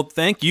 Well,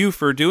 thank you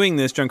for doing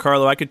this,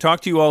 Giancarlo. I could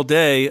talk to you all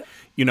day.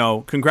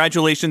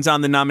 Congratulations on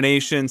the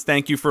nominations.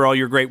 Thank you for all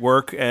your great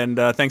work. And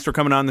thanks for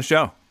coming on the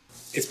show.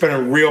 It's been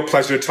a real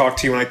pleasure to talk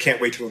to you, and I can't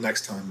wait till the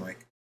next time,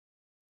 Mike.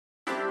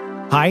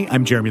 Hi,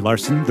 I'm Jeremy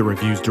Larson, the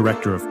reviews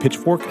director of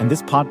Pitchfork, and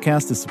this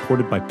podcast is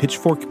supported by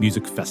Pitchfork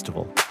Music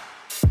Festival.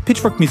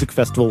 Pitchfork Music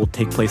Festival will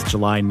take place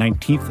July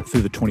 19th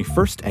through the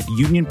 21st at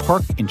Union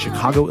Park in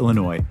Chicago,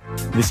 Illinois.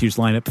 This year's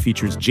lineup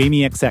features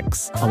Jamie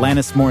XX,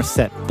 Alanis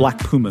Morissette, Black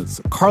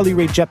Pumas, Carly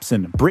Rae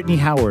Jepsen, Brittany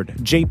Howard,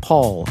 J.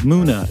 Paul,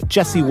 Muna,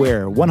 Jessie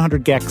Ware,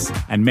 100 Gex,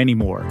 and many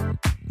more.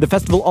 The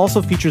festival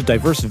also features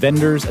diverse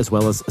vendors as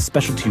well as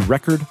specialty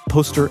record,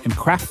 poster, and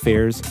craft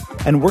fairs,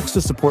 and works to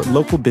support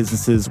local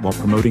businesses while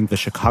promoting the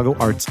Chicago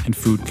arts and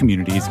food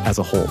communities as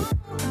a whole.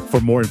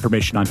 For more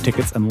information on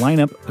tickets and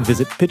lineup,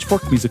 visit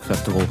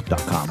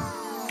pitchforkmusicfestival.com.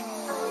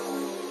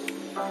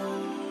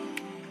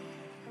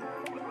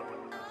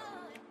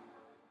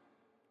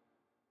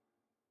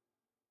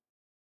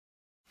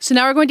 So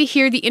now we're going to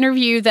hear the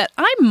interview that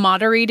I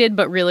moderated,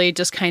 but really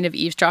just kind of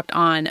eavesdropped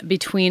on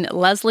between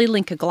Lesli,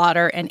 Linka,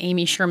 Glatter, and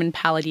Amy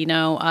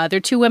Sherman-Palladino. They're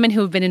two women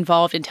who have been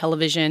involved in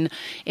television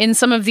in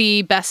some of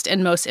the best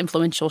and most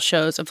influential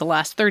shows of the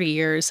last 30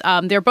 years.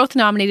 They're both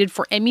nominated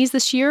for Emmys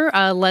this year.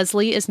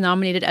 Lesli is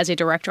nominated as a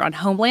director on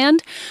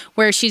Homeland,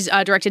 where she's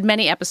directed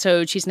many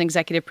episodes. She's an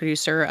executive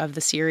producer of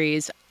the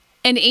series.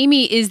 And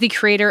Amy is the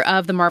creator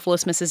of The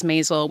Marvelous Mrs.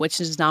 Maisel, which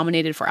is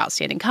nominated for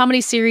Outstanding Comedy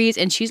Series,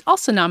 and she's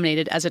also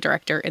nominated as a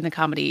director in the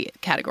comedy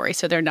category,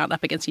 so they're not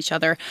up against each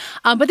other.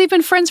 But they've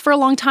been friends for a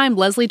long time.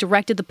 Lesli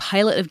directed the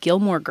pilot of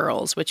Gilmore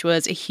Girls, which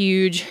was a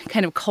huge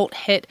kind of cult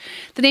hit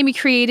that Amy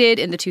created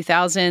in the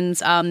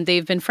 2000s.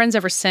 They've been friends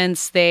ever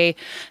since. They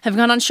have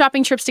gone on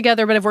shopping trips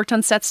together, but have worked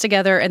on sets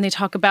together, and they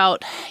talk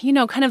about, you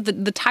know, kind of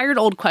the tired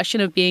old question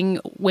of being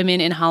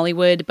women in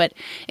Hollywood, but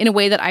in a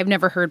way that I've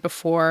never heard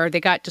before. They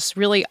got just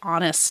really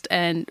honest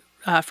and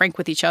frank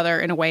with each other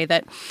in a way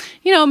that,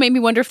 you know, made me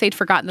wonder if they'd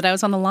forgotten that I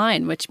was on the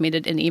line, which made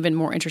it an even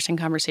more interesting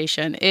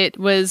conversation. It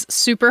was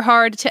super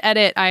hard to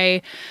edit.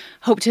 I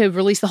hope to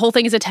release the whole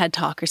thing as a TED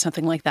Talk or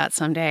something like that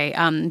someday.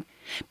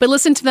 But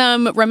listen to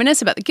them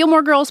reminisce about the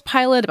Gilmore Girls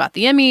pilot, about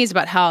the Emmys,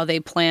 about how they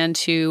plan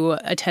to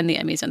attend the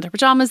Emmys in their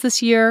pajamas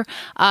this year.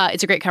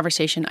 It's a great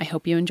conversation. I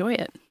hope you enjoy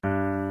it.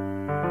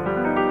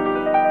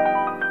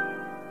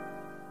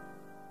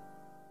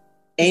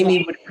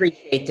 Amy would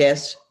appreciate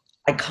this.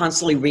 I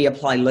constantly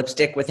reapply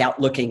lipstick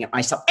without looking at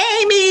myself.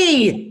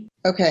 Amy!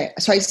 Okay,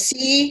 so I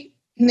see.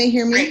 Can they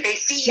hear me?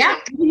 Yeah,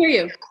 we can hear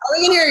you. Oh,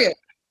 we can hear you.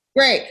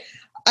 Great.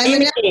 I'm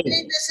announcing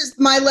this is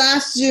my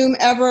last Zoom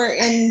ever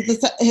in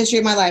the history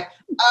of my life.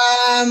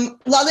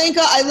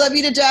 Linka, I love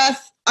you to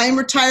death. I'm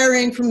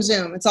retiring from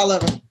Zoom. It's all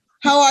over.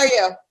 How are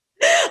you?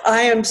 I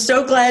am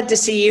so glad to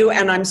see you,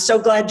 and I'm so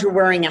glad you're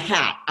wearing a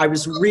hat. I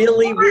was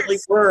really, really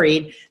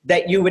worried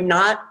that you would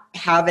not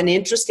have an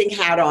interesting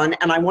hat on,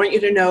 and I want you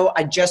to know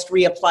I just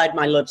reapplied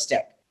my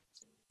lipstick.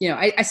 You know,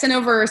 I sent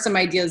over some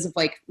ideas of,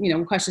 like, you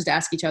know, questions to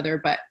ask each other,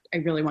 but I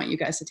really want you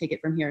guys to take it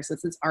from here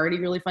since it's already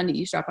really fun to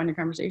eavesdrop on your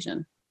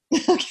conversation.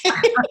 Okay.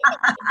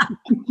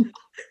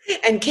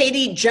 And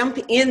Katie, jump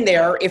in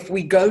there if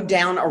we go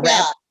down a rabbit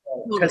hole.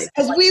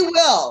 Because we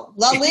will.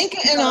 Linka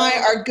and I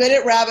are good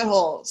at rabbit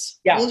holes.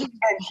 Yeah.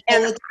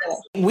 And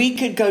we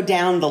could go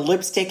down the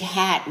lipstick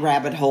hat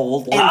rabbit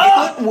hole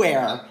and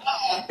footwear,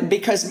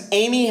 because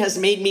Amy has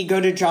made me go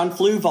to John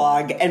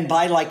Fluvog and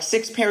buy like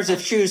 6 pairs of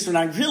shoes when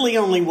I really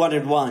only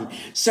wanted one.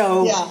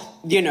 So,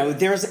 you know,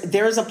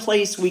 there's a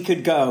place we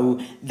could go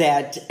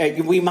that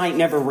we might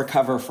never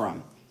recover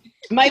from.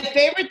 My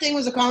favorite thing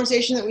was a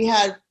conversation that we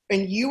had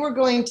when you were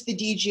going to the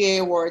DGA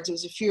Awards. It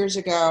was a few years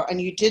ago,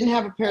 and you didn't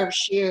have a pair of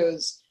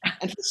shoes.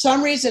 And for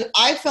some reason,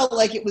 I felt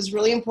like it was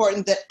really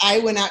important that I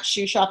went out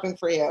shoe shopping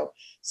for you.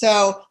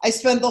 So I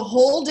spent the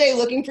whole day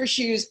looking for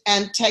shoes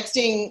and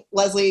texting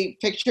Lesli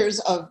pictures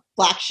of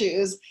black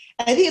shoes.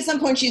 And I think at some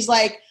point she's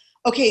like,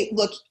 okay,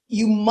 look,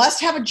 you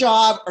must have a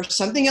job or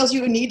something else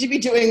you need to be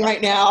doing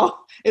right now.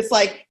 It's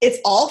like, it's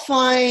all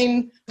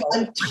fine.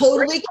 I'm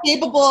totally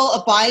capable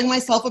of buying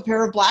myself a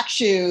pair of black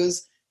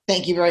shoes.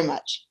 Thank you very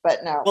much.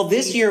 But no. Well,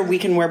 this year we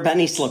can wear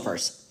bunny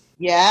slippers.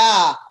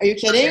 Yeah. Are you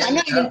kidding? I'm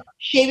not even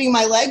shaving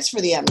my legs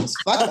for the Emmys.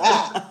 Fuck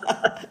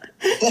that.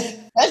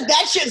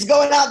 that shit's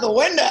going out the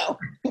window.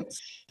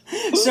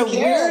 So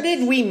where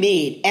did we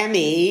meet?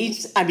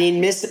 Emmys. I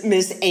mean,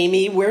 Miss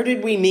Amy, where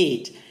did we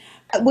meet?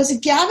 Was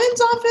it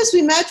Gavin's office?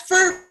 We met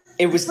for...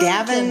 It was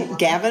Gavin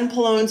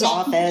Pallone's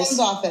office.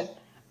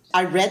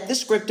 I read the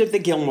script of the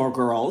Gilmore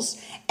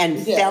Girls and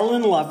fell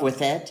in love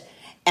with it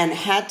and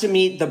had to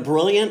meet the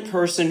brilliant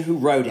person who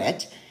wrote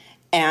it.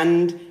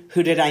 And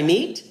who did I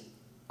meet?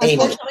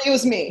 Unfortunately, it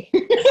was me.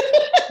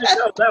 I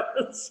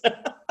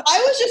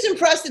was just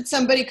impressed that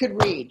somebody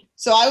could read.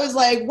 So I was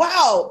like,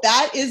 wow,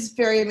 that is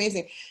very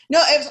amazing.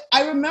 No,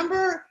 I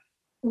remember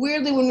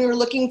weirdly when we were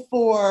looking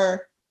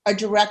for a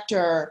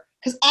director,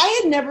 because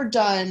I had never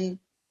done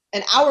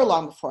an hour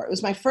long before. It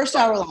was my first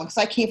hour long because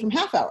I came from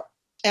half hour.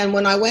 And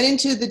when I went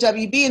into the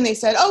WB and they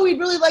said, oh, we'd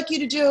really like you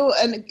to do,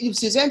 and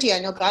Suzanne, I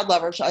know, God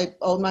love her, I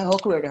owe my whole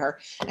career to her.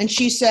 And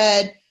she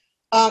said,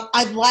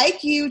 I'd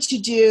like you to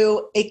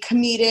do a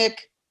comedic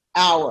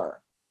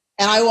hour.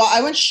 And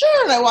I went,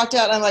 sure. And I walked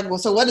out and I'm like, well,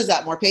 so what is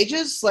that? More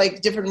pages?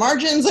 Like different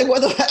margins? Like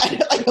what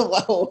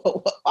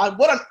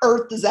on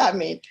earth does that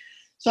mean?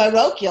 So I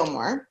wrote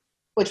Gilmore,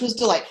 which was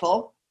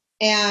delightful.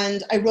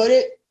 And I wrote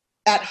it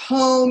at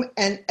home.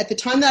 And at the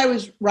time that I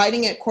was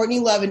writing it, Courtney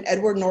Love and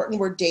Edward Norton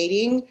were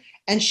dating.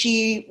 And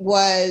she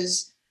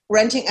was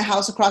renting a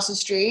house across the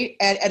street.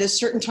 And at a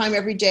certain time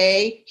every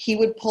day, he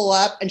would pull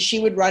up and she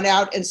would run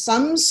out in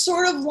some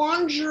sort of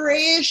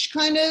lingerie-ish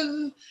kind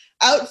of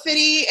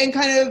outfitty and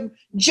kind of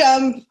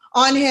jump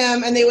on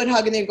him, and they would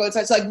hug and they'd go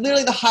inside. So like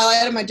literally the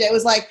highlight of my day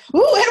was like, ooh,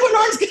 Edward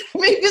Norton's going to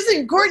be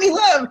visiting Courtney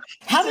Love.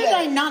 How did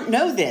I not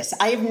know this?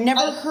 I have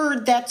never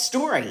heard that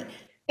story.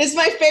 It's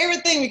my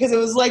favorite thing because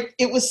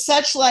it was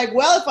such like,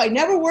 well, if I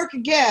never work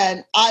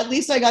again, at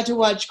least I got to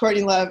watch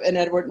Courtney Love and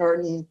Edward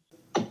Norton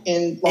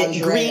in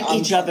lingerie. And greet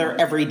each other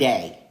every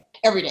day.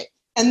 Every day.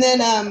 And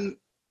then,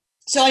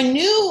 so I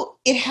knew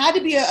it had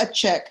to be a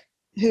chick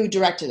who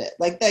directed it.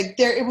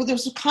 There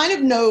was kind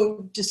of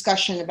no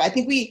discussion about. I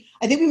think we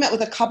met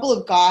with a couple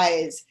of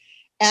guys,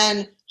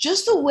 and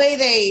just the way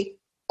they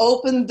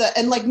opened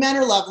and like, men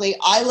are lovely.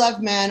 I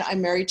love men. I'm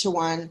married to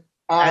one.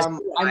 I'm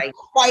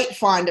quite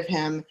fond of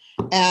him.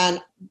 And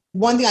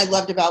one thing I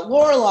loved about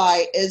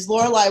Lorelai is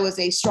Lorelai was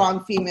a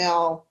strong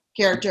female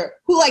character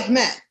who liked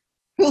men,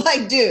 who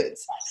liked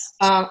dudes.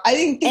 I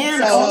think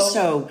and so.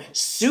 Also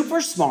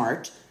super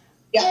smart.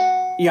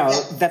 Yeah. You know,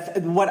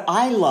 what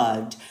I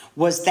loved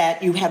was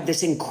that you have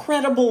this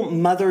incredible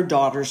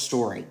mother-daughter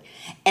story.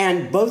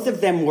 And both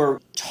of them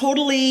were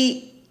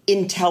totally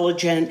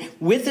intelligent,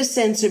 with a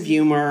sense of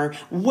humor,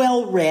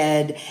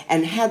 well-read,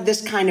 and had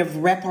this kind of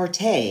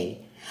repartee.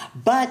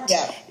 But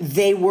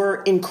they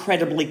were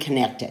incredibly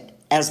connected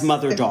as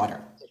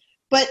mother-daughter.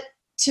 But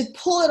to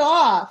pull it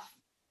off,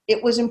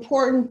 it was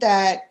important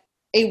that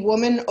a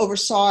woman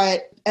oversaw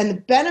it. And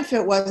the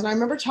benefit was, and I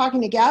remember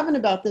talking to Gavin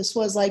about this,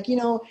 was like, you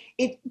know,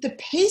 the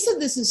pace of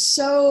this is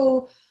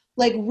so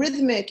like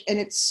rhythmic and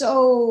it's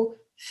so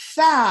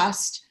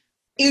fast.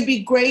 It would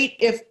be great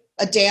if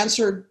a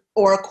dancer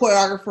or a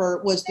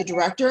choreographer was the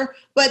director,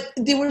 but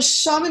there was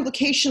some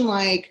implication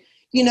like,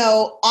 you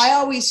know, I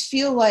always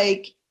feel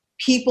like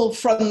people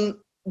from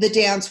the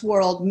dance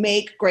world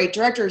make great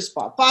directors,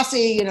 Bob Fosse,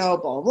 you know,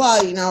 blah, blah,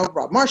 blah, you know,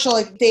 Rob Marshall,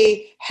 like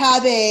they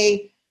have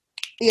a,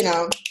 you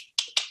know,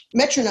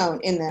 metronome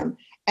in them.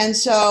 And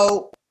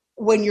so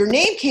when your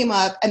name came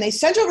up and they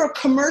sent over a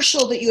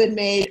commercial that you had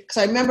made, because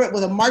I remember it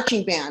with a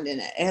marching band in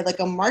it. It had like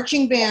a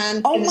marching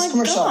band in this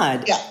commercial.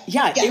 God.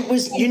 Yeah, it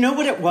was, you know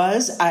what it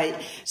was? I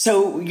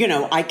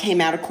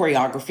came out of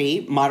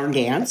choreography, modern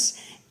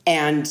dance,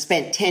 and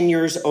spent 10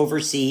 years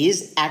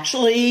overseas,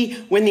 actually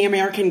when the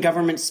American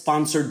government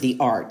sponsored the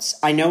arts.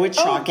 I know it's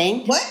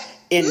shocking. What?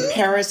 In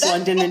Paris,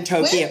 London, and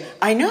Tokyo.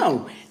 I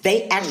know.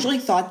 They actually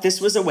thought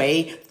this was a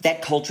way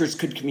that cultures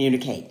could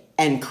communicate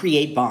and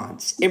create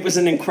bonds. It was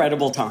an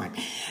incredible time.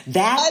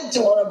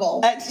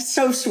 Adorable.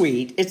 So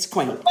sweet. It's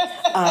quaint.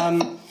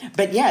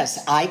 But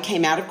yes, I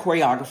came out of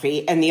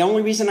choreography, and the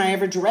only reason I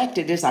ever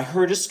directed is I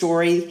heard a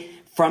story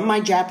from my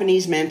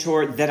Japanese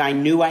mentor that I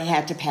knew I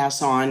had to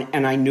pass on,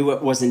 and I knew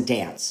it wasn't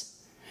dance.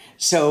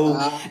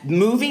 So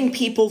moving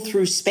people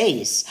through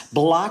space,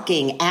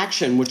 blocking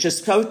action, which is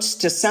supposed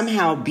to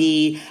somehow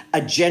be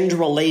a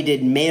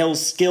gender-related male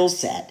skill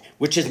set,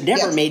 which has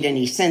never made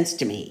any sense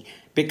to me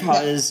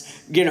because,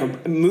 you know,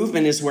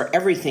 movement is where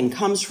everything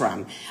comes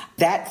from.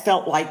 That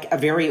felt like a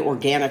very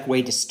organic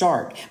way to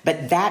start.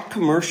 But that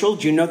commercial,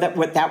 do you know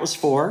what that was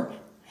for?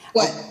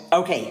 What?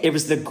 Okay, it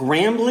was the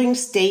Grambling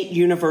State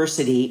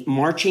University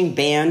marching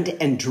band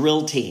and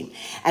drill team.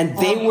 And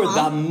they were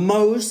the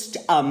most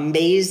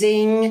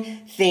amazing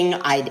thing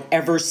I'd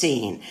ever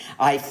seen.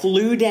 I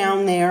flew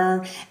down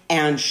there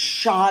and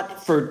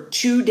shot for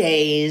 2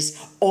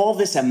 days all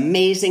this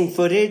amazing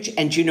footage.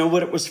 And do you know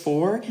what it was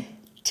for?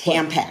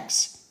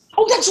 Tampax.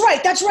 Oh, that's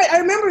right. I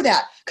remember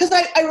that. Because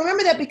I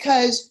remember that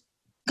because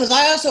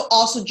I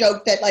also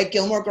joked that like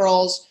Gilmore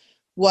Girls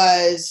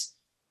was,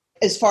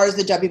 as far as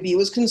the WB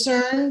was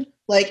concerned,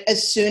 like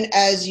as soon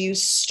as you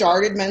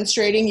started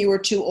menstruating, you were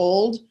too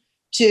old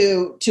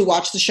to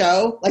watch the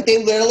show. Like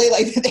they literally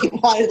they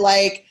wanted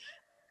like,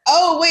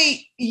 oh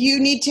wait,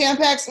 you need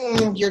Tampax?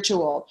 You're too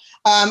old.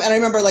 And I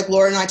remember like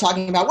Laura and I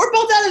talking about, we're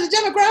both out of the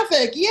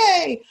demographic,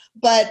 yay!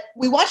 But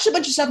we watched a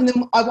bunch of stuff, and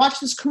then I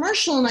watched this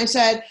commercial, and I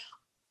said,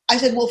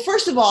 well,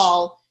 first of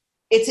all,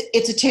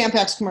 it's a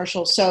Tampax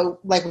commercial, so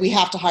like we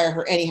have to hire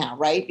her anyhow,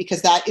 right?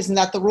 Because isn't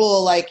that the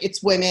rule? Like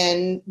it's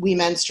women, we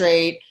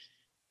menstruate,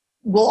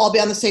 we'll all be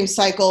on the same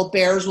cycle,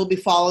 bears will be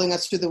following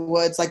us through the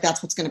woods, like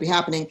that's what's going to be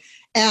happening.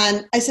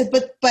 And I said,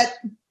 but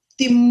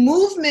the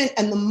movement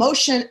and the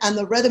motion and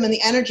the rhythm and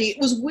the energy, it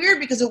was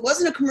weird because it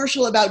wasn't a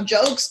commercial about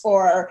jokes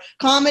or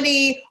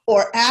comedy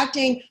or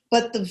acting,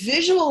 but the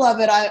visual of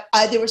it,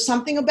 there was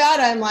something about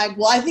it. I'm like,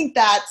 well, I think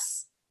that's,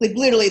 like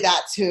literally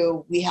that's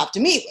who we have to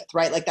meet with,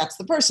 right? Like that's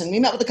the person. We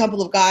met with a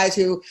couple of guys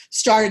who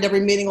started every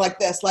meeting like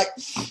this, like,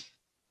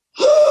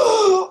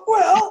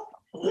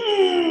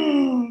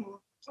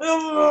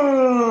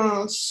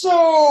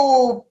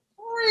 so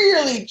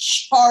really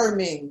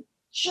charming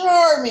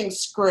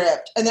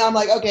script. And then I'm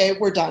like, okay,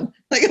 we're done.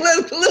 Like,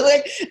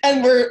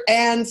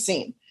 and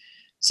scene.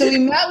 So we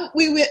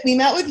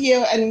met with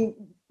you, and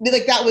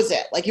like that was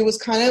it. Like it was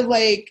kind of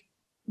like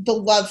the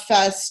love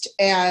fest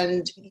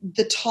and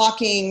the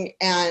talking,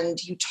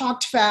 and you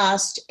talked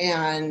fast,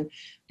 and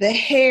the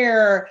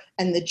hair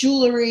and the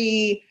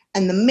jewelry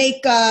and the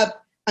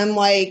makeup. I'm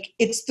like,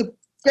 it's the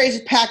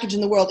greatest package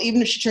in the world.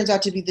 Even if she turns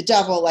out to be the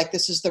devil, like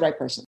this is the right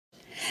person.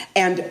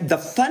 And the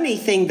funny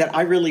thing that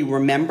I really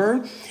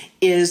remember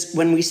is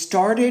when we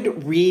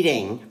started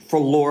reading for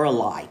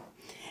Lorelai.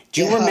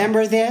 Do you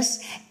remember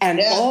this?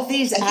 And all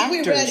these actors. I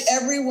think we read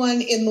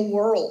everyone in the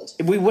world.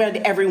 We read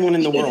everyone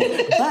in the world.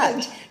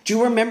 But do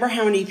you remember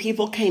how many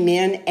people came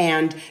in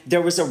and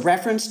there was a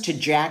reference to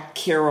Jack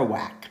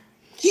Kerouac?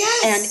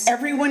 Yes. And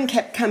everyone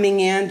kept coming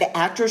in. The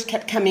actors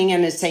kept coming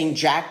in and saying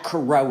Jack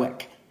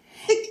Kerouac.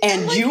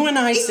 And like, you and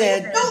I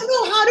said, I don't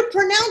know how to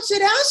pronounce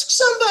it. Ask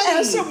somebody.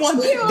 Ask someone.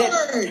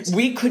 That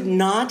we could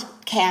not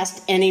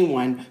cast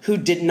anyone who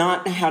did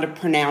not know how to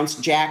pronounce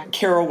Jack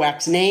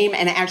Kerouac's name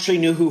and actually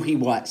knew who he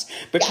was.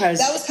 Because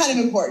that was kind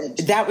of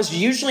important. That was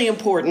usually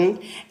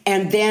important.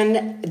 And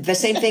then the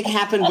same thing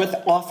happened with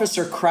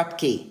Officer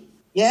Krupke.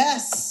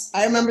 Yes,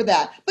 I remember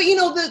that. But you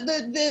know,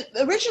 the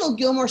original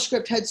Gilmore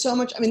script had so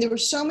much. I mean, there were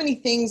so many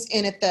things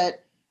in it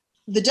that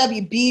the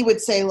WB would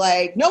say,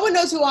 like, no one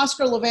knows who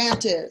Oscar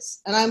Levant is.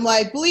 And I'm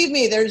like, believe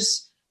me,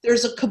 there's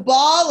a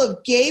cabal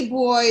of gay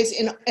boys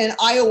in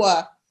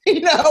Iowa,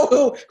 you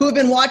know, who have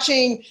been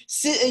watching,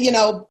 you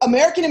know,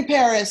 American in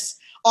Paris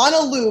on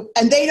a loop,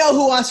 and they know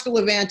who Oscar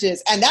Levant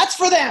is. And that's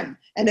for them.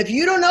 And if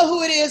you don't know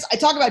who it is, I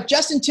talk about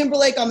Justin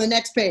Timberlake on the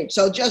next page.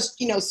 So just,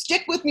 you know,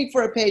 stick with me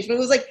for a page. But it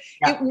was like,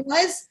 It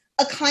was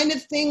a kind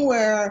of thing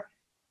where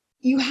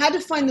you had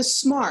to find the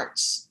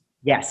smarts.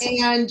 Yes.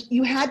 And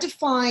you had to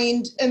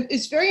find, and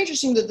it's very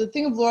interesting that the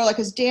thing of Lorelai,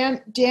 because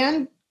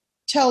Dan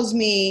tells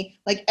me,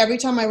 like, every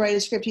time I write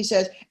a script, he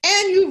says,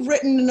 and you've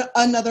written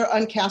another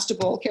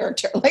uncastable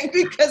character. Like,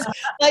 because,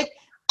 like,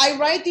 I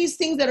write these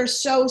things that are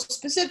so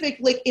specific,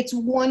 like, it's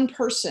one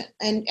person.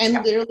 And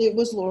literally it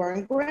was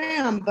Lauren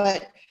Graham.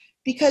 But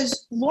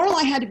because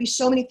Lorelai had to be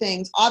so many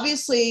things,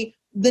 obviously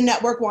the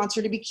network wants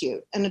her to be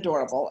cute and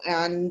adorable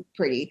and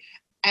pretty.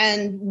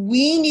 And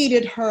we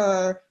needed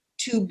her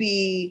to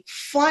be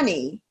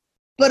funny,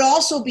 but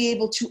also be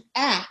able to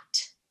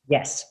act.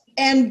 Yes.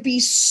 And be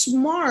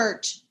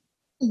smart,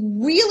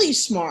 really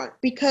smart,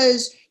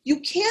 because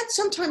you can't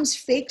sometimes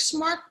fake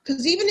smart.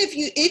 Because even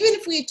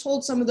if we had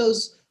told some of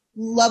those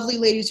lovely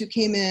ladies who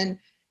came in,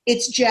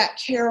 it's Jack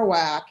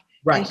Kerouac,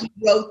 right? And he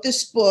wrote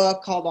this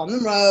book called On the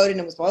Road, and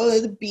it was all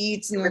of the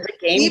beats and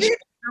even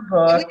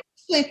book.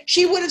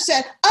 She would have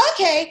said,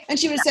 okay, and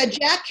she would have said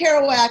Jack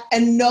Kerouac,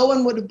 and no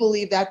one would have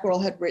believed that girl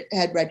had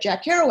read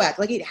Jack Kerouac.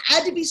 Like, it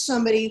had to be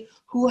somebody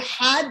who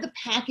had the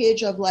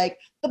package of, like,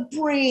 the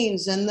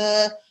brains and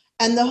the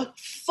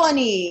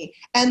funny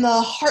and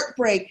the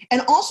heartbreak,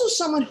 and also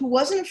someone who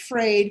wasn't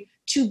afraid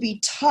to be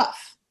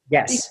tough.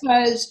 Yes.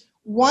 Because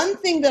one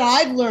thing that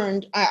I've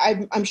learned,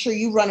 I'm sure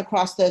you run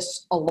across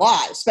this a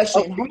lot,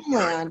 especially in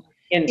Homeland,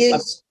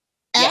 is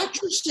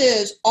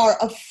actresses are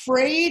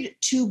afraid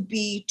to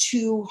be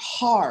too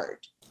hard.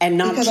 And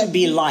not to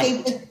be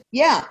liked.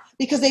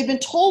 Because they've been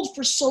told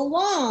for so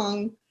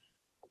long,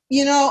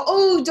 you know,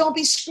 oh, don't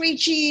be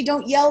screechy,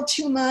 don't yell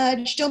too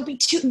much, we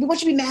want you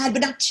to be mad,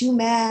 but not too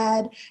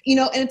mad, you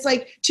know. And it's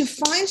like, to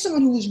find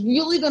someone who's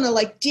really going to,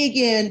 like, dig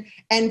in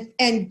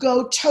and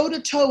go toe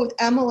to toe with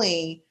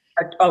Emily,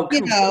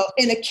 you know,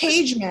 in a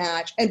cage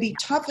match, and be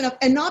tough enough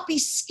and not be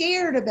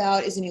scared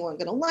about, is anyone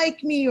going to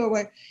like me, or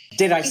what?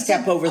 Did I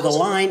step over the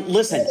line?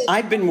 Listen,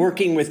 I've been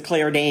working with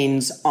Claire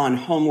Danes on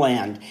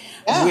Homeland,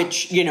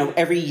 which, you know,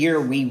 every year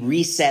we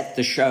reset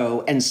the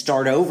show and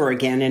start over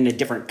again in a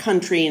different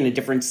country, in a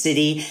different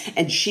city.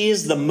 And she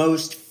is the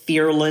most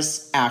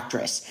fearless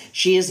actress.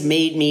 She has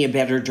made me a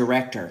better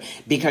director,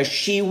 because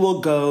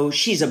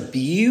she's a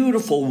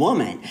beautiful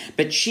woman,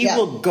 but she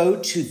will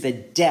go to the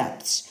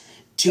depths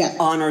to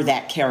honor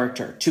that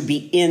character, to be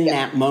in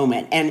that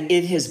moment. And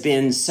it has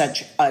been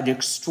such an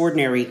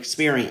extraordinary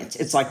experience.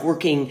 It's like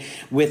working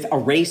with a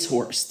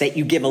racehorse, that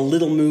you give a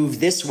little move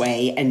this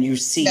way and you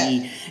see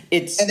and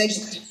they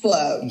just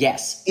flow.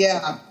 Yes.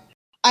 Yeah.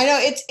 I know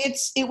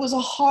it was a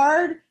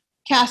hard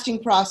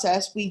casting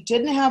process. We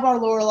didn't have our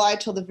Lorelai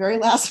till the very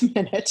last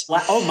minute.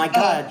 Oh my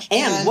God.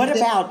 And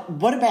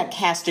what about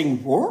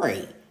casting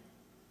Rory?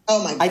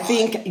 Oh my God. I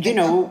think, you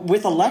know,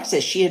 with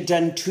Alexis, she had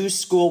done 2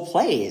 school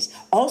plays.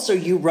 Also,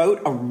 you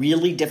wrote a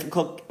really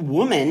difficult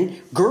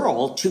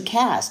girl to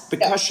cast,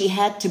 because she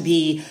had to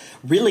be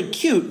really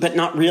cute, but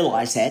not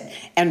realize it,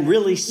 and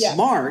really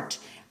smart.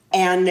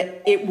 And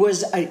it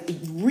was a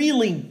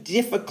really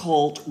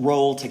difficult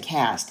role to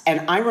cast.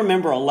 And I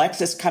remember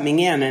Alexis coming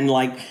in and,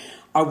 like,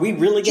 are we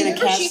really going to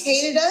cast? She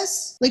hated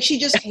us. Like, she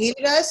just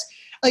hated us.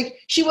 Like,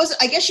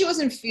 I guess she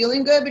wasn't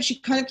feeling good, but she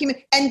kind of came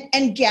in.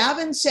 And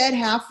Gavin said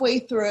halfway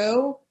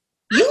through,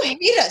 you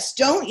hate us,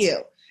 don't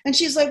you? And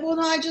she's like, well,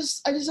 no, I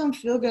just don't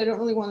feel good. I don't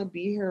really want to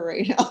be here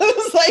right now. It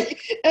was like,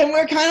 and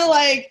we're kind of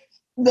like,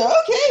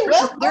 okay,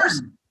 well,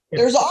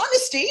 there's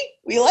honesty.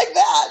 We like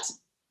that.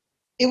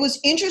 it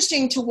was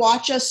interesting to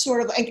watch us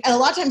sort of, and a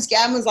lot of times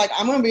Gavin was like,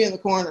 I'm going to be in the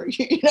corner.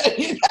 We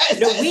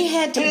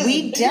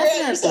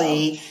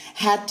definitely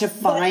had to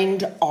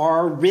find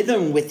our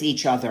rhythm with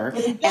each other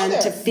and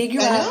to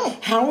figure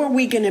out how are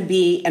we going to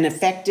be an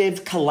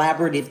effective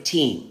collaborative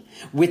team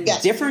with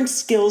different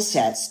skill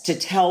sets to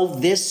tell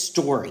this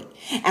story.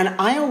 And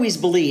I always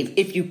believe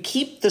if you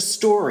keep the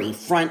story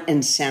front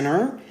and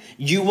center,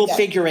 you will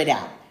figure it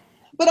out.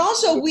 But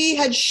also, we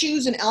had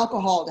shoes and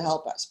alcohol to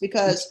help us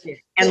because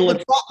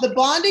the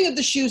bonding of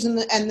the shoes and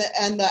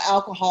the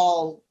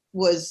alcohol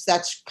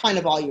that's kind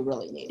of all you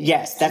really need.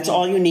 Yes, that's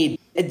all you need.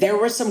 There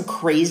were some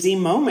crazy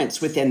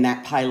moments within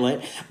that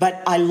pilot,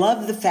 but I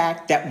love the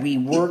fact that we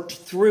worked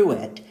through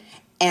it.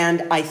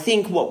 And I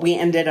think what we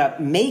ended up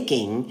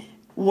making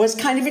was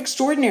kind of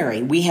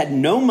extraordinary. We had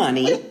no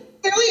money.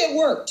 Clearly it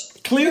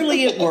worked.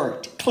 Clearly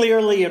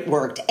it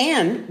worked.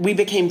 And we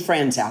became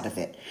friends out of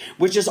it,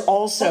 which is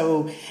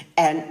also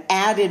an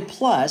added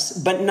plus,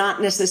 but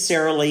not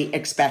necessarily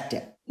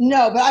expected.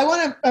 No, but I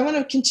want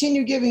to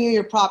continue giving you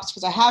your props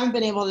because I haven't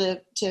been able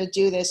to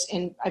do this,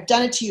 and I've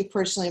done it to you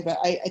personally, but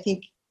I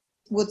think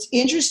what's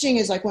interesting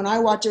is like when I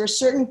watch, there are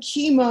certain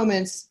key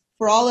moments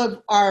for all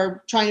of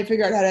our trying to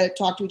figure out how to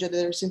talk to each other.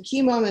 There were some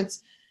key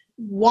moments.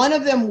 One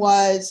of them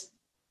was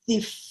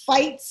the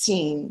fight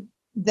scene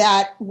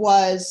that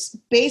was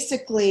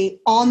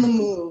basically on the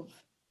move.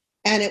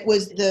 And it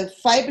was the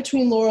fight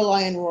between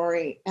Lorelai and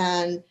Rory.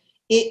 And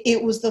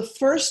it was the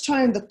first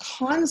time the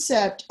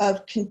concept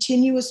of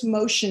continuous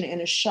motion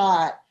in a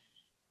shot,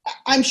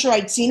 I'm sure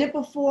I'd seen it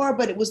before,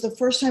 but it was the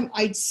first time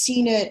I'd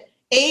seen it,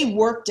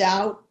 worked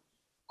out,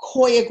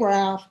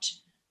 choreographed,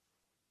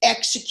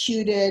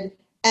 executed,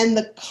 and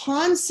the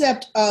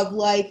concept of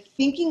like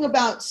thinking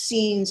about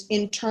scenes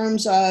in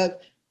terms of,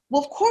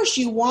 well, of course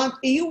you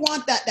want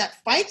that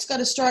fight's got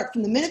to start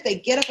from the minute they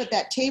get up at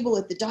that table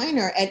at the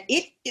diner, and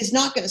it is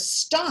not going to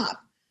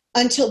stop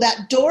until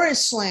that door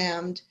is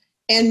slammed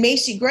and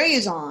Macy Gray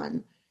is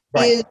on.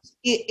 Right.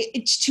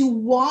 It's to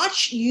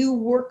watch you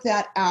work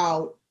that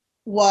out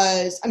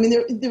was, I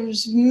mean, there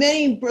was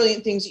many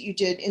brilliant things that you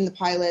did in the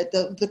pilot,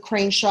 the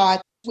crane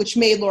shot, which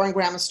made Lauren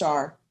Graham a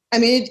star. I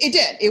mean, it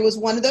did. It was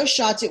one of those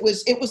shots. It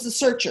was the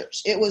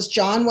Searchers. It was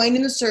John Wayne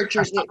and the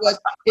Searchers.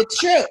 It's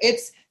true.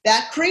 It's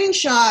that crane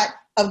shot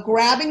of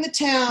grabbing the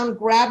town,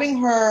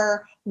 grabbing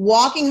her,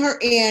 walking her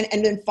in,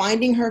 and then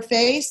finding her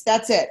face.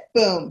 That's it.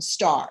 Boom,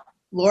 star.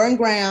 Lauren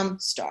Graham,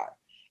 star.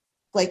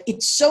 Like,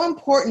 it's so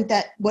important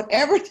that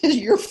whatever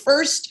your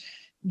first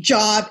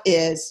job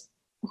is,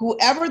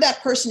 whoever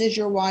that person is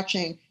you're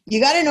watching, you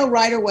got to know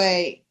right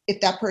away if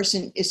that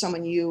person is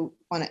someone you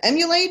want to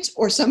emulate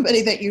or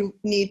somebody that you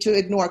need to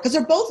ignore, because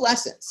they're both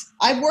lessons.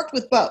 I've worked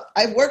with both.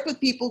 I've worked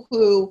with people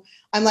who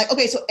I'm like,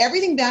 okay, so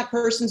everything that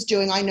person's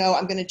doing, I know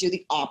I'm going to do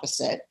the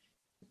opposite.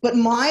 But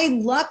my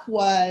luck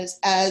was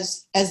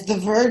as the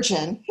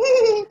virgin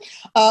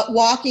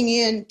walking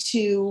in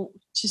to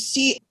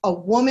see a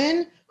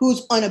woman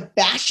who's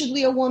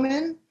unabashedly a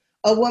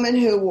woman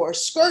who wore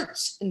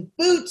skirts and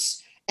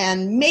boots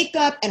and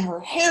makeup, and her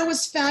hair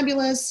was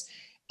fabulous,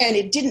 and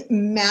it didn't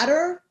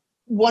matter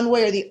one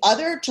way or the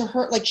other to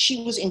her. Like,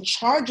 she was in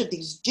charge of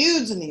these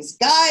dudes and these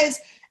guys,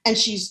 and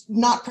she's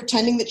not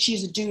pretending that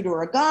she's a dude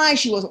or a guy.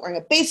 She wasn't wearing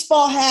a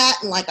baseball hat,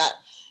 and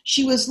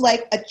she was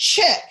like a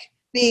chick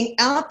being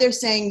out there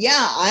saying,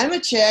 yeah, I'm a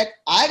chick,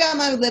 I got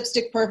my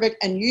lipstick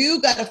perfect, and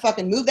you got to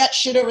fucking move that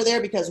shit over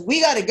there because we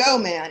got to go,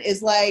 man.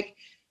 Is like,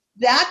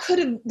 that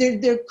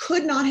there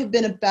could not have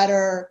been a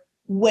better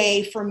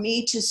way for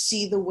me to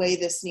see the way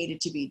this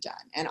needed to be done.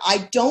 And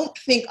I don't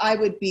think I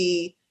would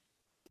be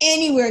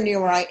anywhere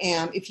near where I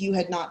am if you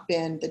had not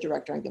been the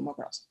director on Gilmore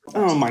Girls.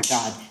 Oh my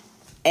God.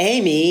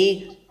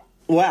 Amy,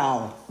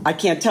 wow. I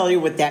can't tell you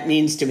what that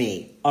means to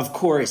me. Of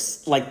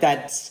course, like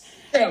that's,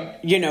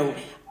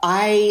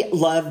 I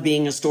love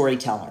being a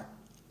storyteller.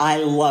 I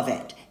love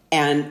it.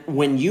 And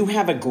when you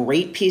have a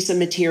great piece of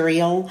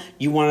material,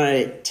 you want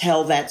to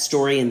tell that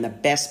story in the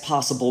best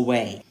possible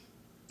way.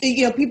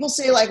 People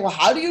say like, well,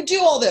 how do you do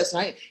all this?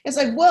 And it's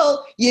like,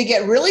 well, you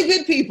get really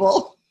good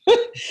people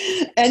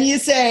and you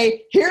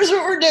say, here's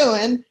what we're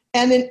doing.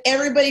 And then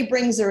everybody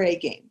brings their A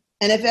game.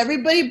 And if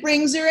everybody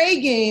brings their A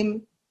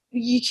game,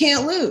 you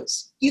can't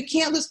lose. You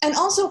can't lose. And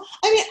also,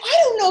 I mean,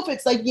 I don't know if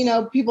it's like,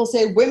 people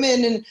say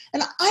women and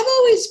I've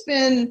always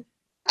been,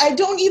 I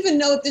don't even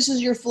know if this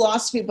is your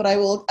philosophy, but I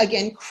will,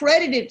 again,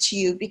 credit it to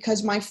you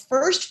because my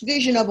first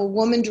vision of a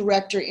woman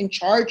director in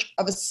charge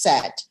of a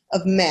set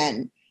of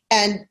men,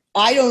 and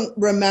I don't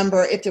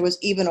remember if there was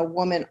even a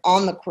woman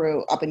on the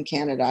crew up in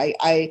Canada.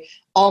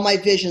 All my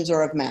visions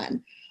are of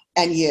men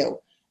and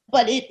you.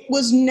 But it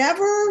was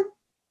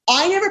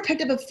I never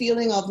picked up a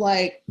feeling of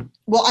like,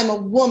 well, I'm a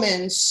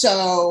woman,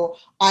 so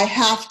I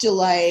have to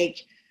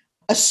like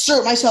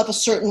assert myself a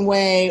certain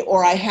way,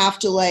 or I have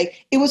to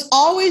like, it was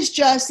always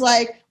just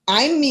like,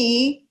 I'm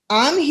me,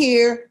 I'm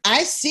here,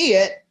 I see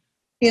it,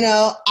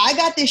 I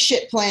got this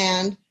shit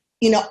planned,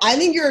 I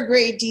think you're a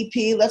great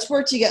DP, let's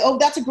work together. Oh,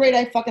 that's a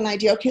great fucking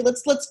idea. Okay,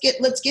 let's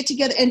get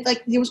together. And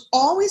like, there was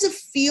always a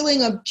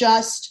feeling of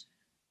just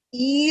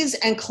ease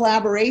and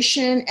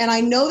collaboration. And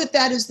I know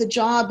that is the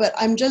job, but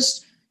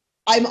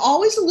I'm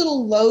always a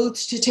little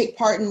loath to take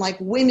part in like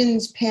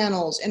women's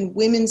panels and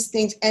women's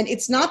things. And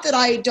it's not that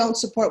I don't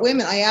support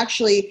women.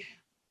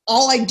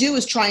 All I do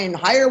is try and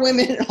hire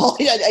women.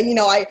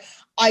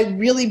 I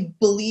really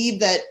believe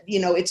that,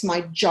 it's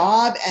my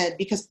job, and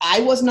because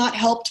I was not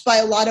helped by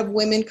a lot of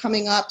women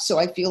coming up. So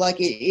I feel like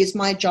it is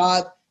my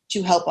job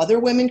to help other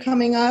women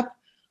coming up.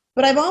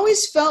 But I've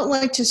always felt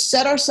like to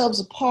set ourselves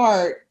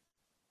apart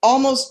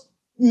almost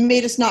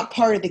made us not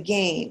part of the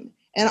game.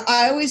 And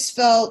I always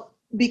felt,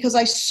 because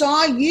I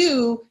saw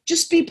you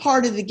just be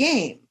part of the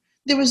game,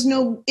 there was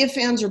no ifs,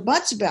 ands, or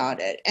buts about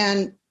it.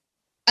 And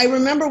I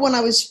remember when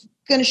I was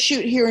going to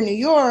shoot here in New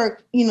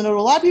York, there were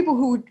a lot of people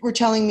who were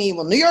telling me,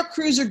 well, New York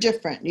crews are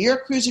different.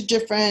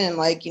 And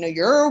like,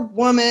 you're a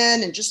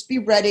woman and just be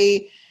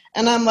ready.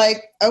 And I'm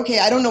like, okay,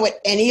 I don't know what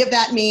any of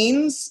that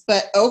means,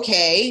 but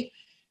okay.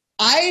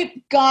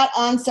 I got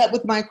on set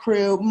with my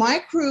crew. My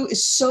crew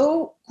is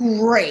so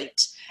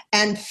great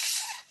and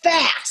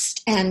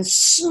fast and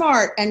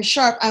smart and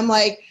sharp. I'm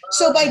like,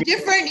 so by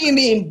different, you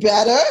mean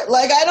better?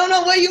 Like, I don't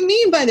know what you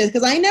mean by this,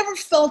 because I never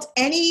felt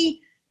anything.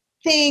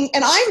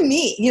 And I'm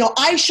me,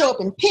 I show up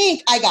in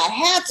pink. I got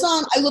hats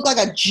on. I look like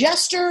a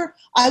jester.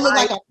 I look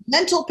like a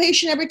mental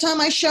patient every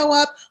time I show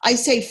up. I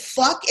say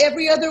fuck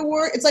every other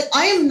word. It's like,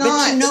 I am not.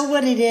 But you know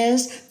what it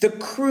is? The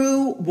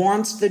crew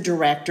wants the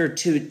director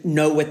to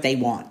know what they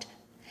want.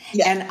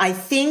 Yeah. And I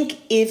think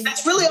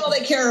that's really all they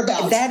care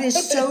about. That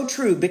is so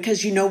true,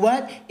 because you know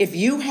what? If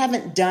you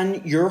haven't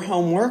done your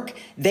homework,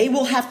 they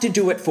will have to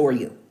do it for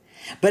you.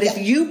 But if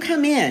you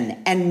come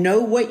in and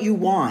know what you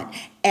want,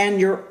 and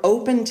you're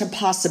open to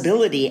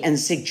possibility and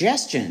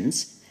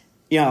suggestions,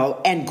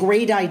 and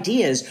great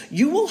ideas,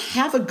 you will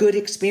have a good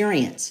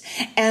experience.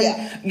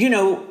 And,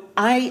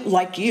 I,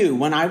 like you,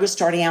 when I was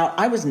starting out,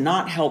 I was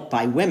not helped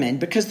by women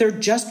because there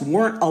just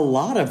weren't a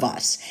lot of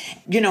us.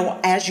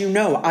 As you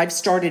know, I've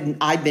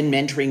been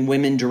mentoring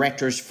women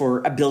directors for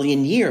a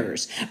billion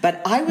years,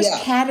 but I was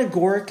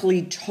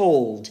categorically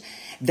told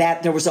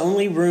that there was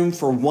only room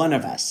for one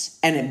of us,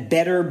 and it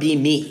better be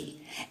me,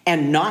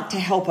 and not to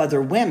help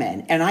other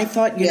women. And I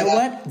thought, you know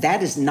what?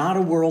 That is not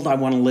a world I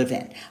want to live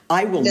in.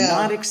 I will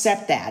not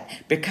accept that,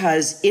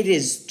 because it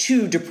is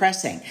too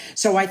depressing.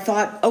 So I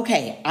thought,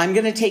 okay, I'm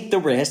going to take the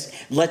risk.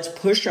 Let's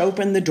push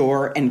open the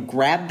door and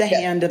grab the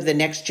hand of the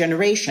next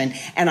generation.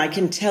 And I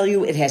can tell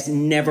you, it has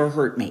never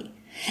hurt me.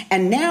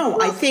 And now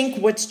I think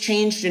what's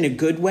changed in a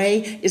good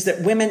way is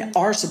that women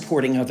are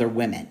supporting other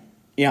women.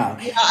 Yeah,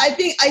 I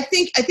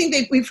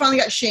think we finally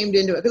got shamed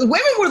into it, because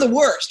women were the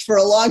worst for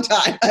a long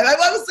time. I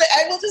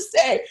will just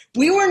say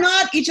we were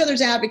not each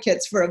other's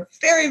advocates for a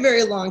very,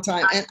 very long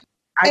time. And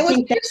what's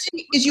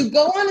interesting is you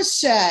go on a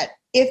set,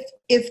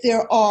 if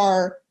there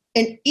are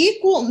an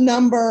equal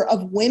number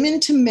of women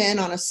to men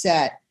on a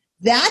set,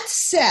 that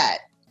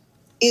set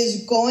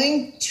is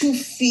going to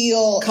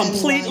feel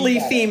completely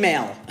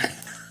female.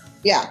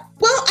 Yeah.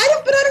 Well, I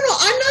don't know.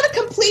 I'm not a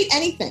complete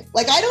anything.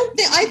 Like,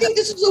 I think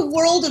this is a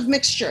world of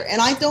mixture.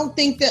 And I don't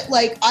think that,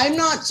 like, I'm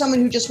not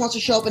someone who just wants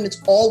to show up and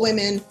it's all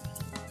women.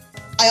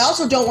 I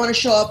also don't want to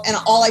show up and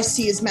all I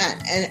see is men,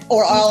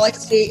 or all I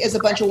see is a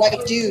bunch of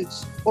white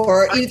dudes.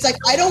 Or it's like,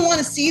 I don't want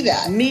to see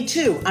that. Me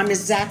too. I'm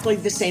exactly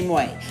the same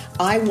way.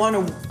 I want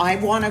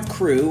a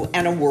crew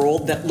and a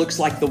world that looks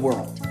like the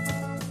world.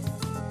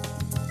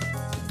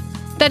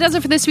 That does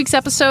it for this week's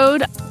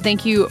episode.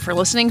 Thank you for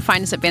listening.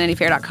 Find us at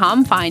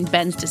VanityFair.com. Find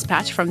Ben's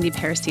dispatch from the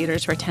Paris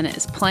theaters where Tenet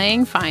is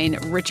playing.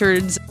 Find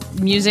Richard's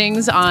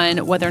musings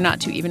on whether or not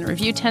to even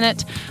review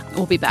Tenet.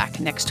 We'll be back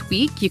next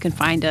week. You can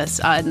find us,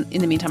 in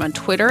the meantime, on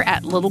Twitter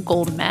at Little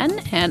Gold Men.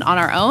 And on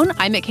our own,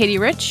 I'm at Katie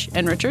Rich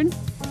and Richard.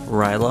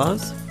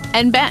 Rylaws.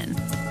 And Ben.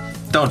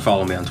 Don't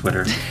follow me on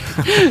Twitter.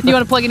 You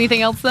want to plug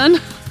anything else then?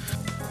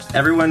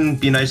 Everyone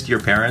be nice to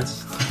your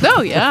parents.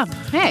 Oh, yeah.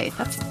 Hey,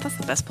 that's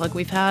the best plug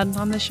we've had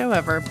on this show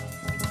ever.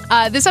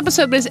 This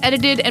episode was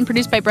edited and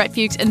produced by Brett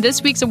Fuchs, and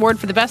this week's award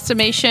for the best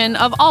summation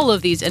of all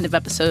of these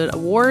end-of-episode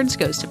awards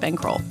goes to Ben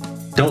Croll.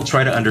 Don't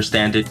try to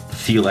understand it,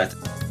 feel it.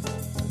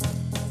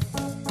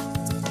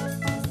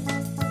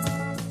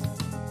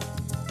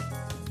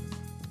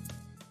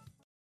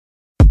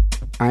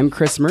 I'm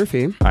Chris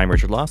Murphy. I'm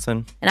Richard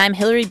Lawson. And I'm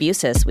Hillary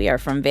Busis. We are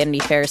from Vanity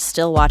Fair's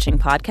Still Watching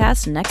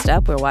podcast. Next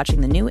up, we're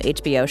watching the new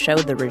HBO show,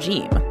 The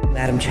Regime.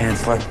 Madam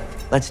Chancellor,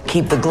 let's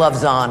keep the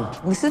gloves on.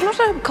 This is not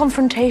a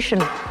confrontation.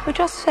 We're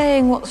just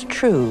saying what's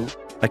true.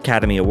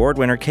 Academy Award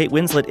winner Kate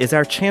Winslet is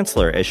our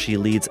chancellor as she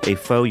leads a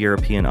faux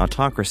European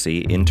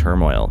autocracy in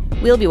turmoil.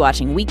 We'll be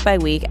watching week by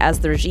week as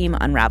the regime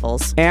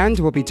unravels. And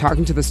we'll be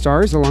talking to the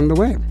stars along the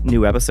way.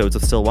 New episodes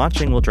of Still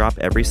Watching will drop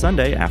every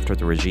Sunday after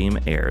The Regime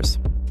airs.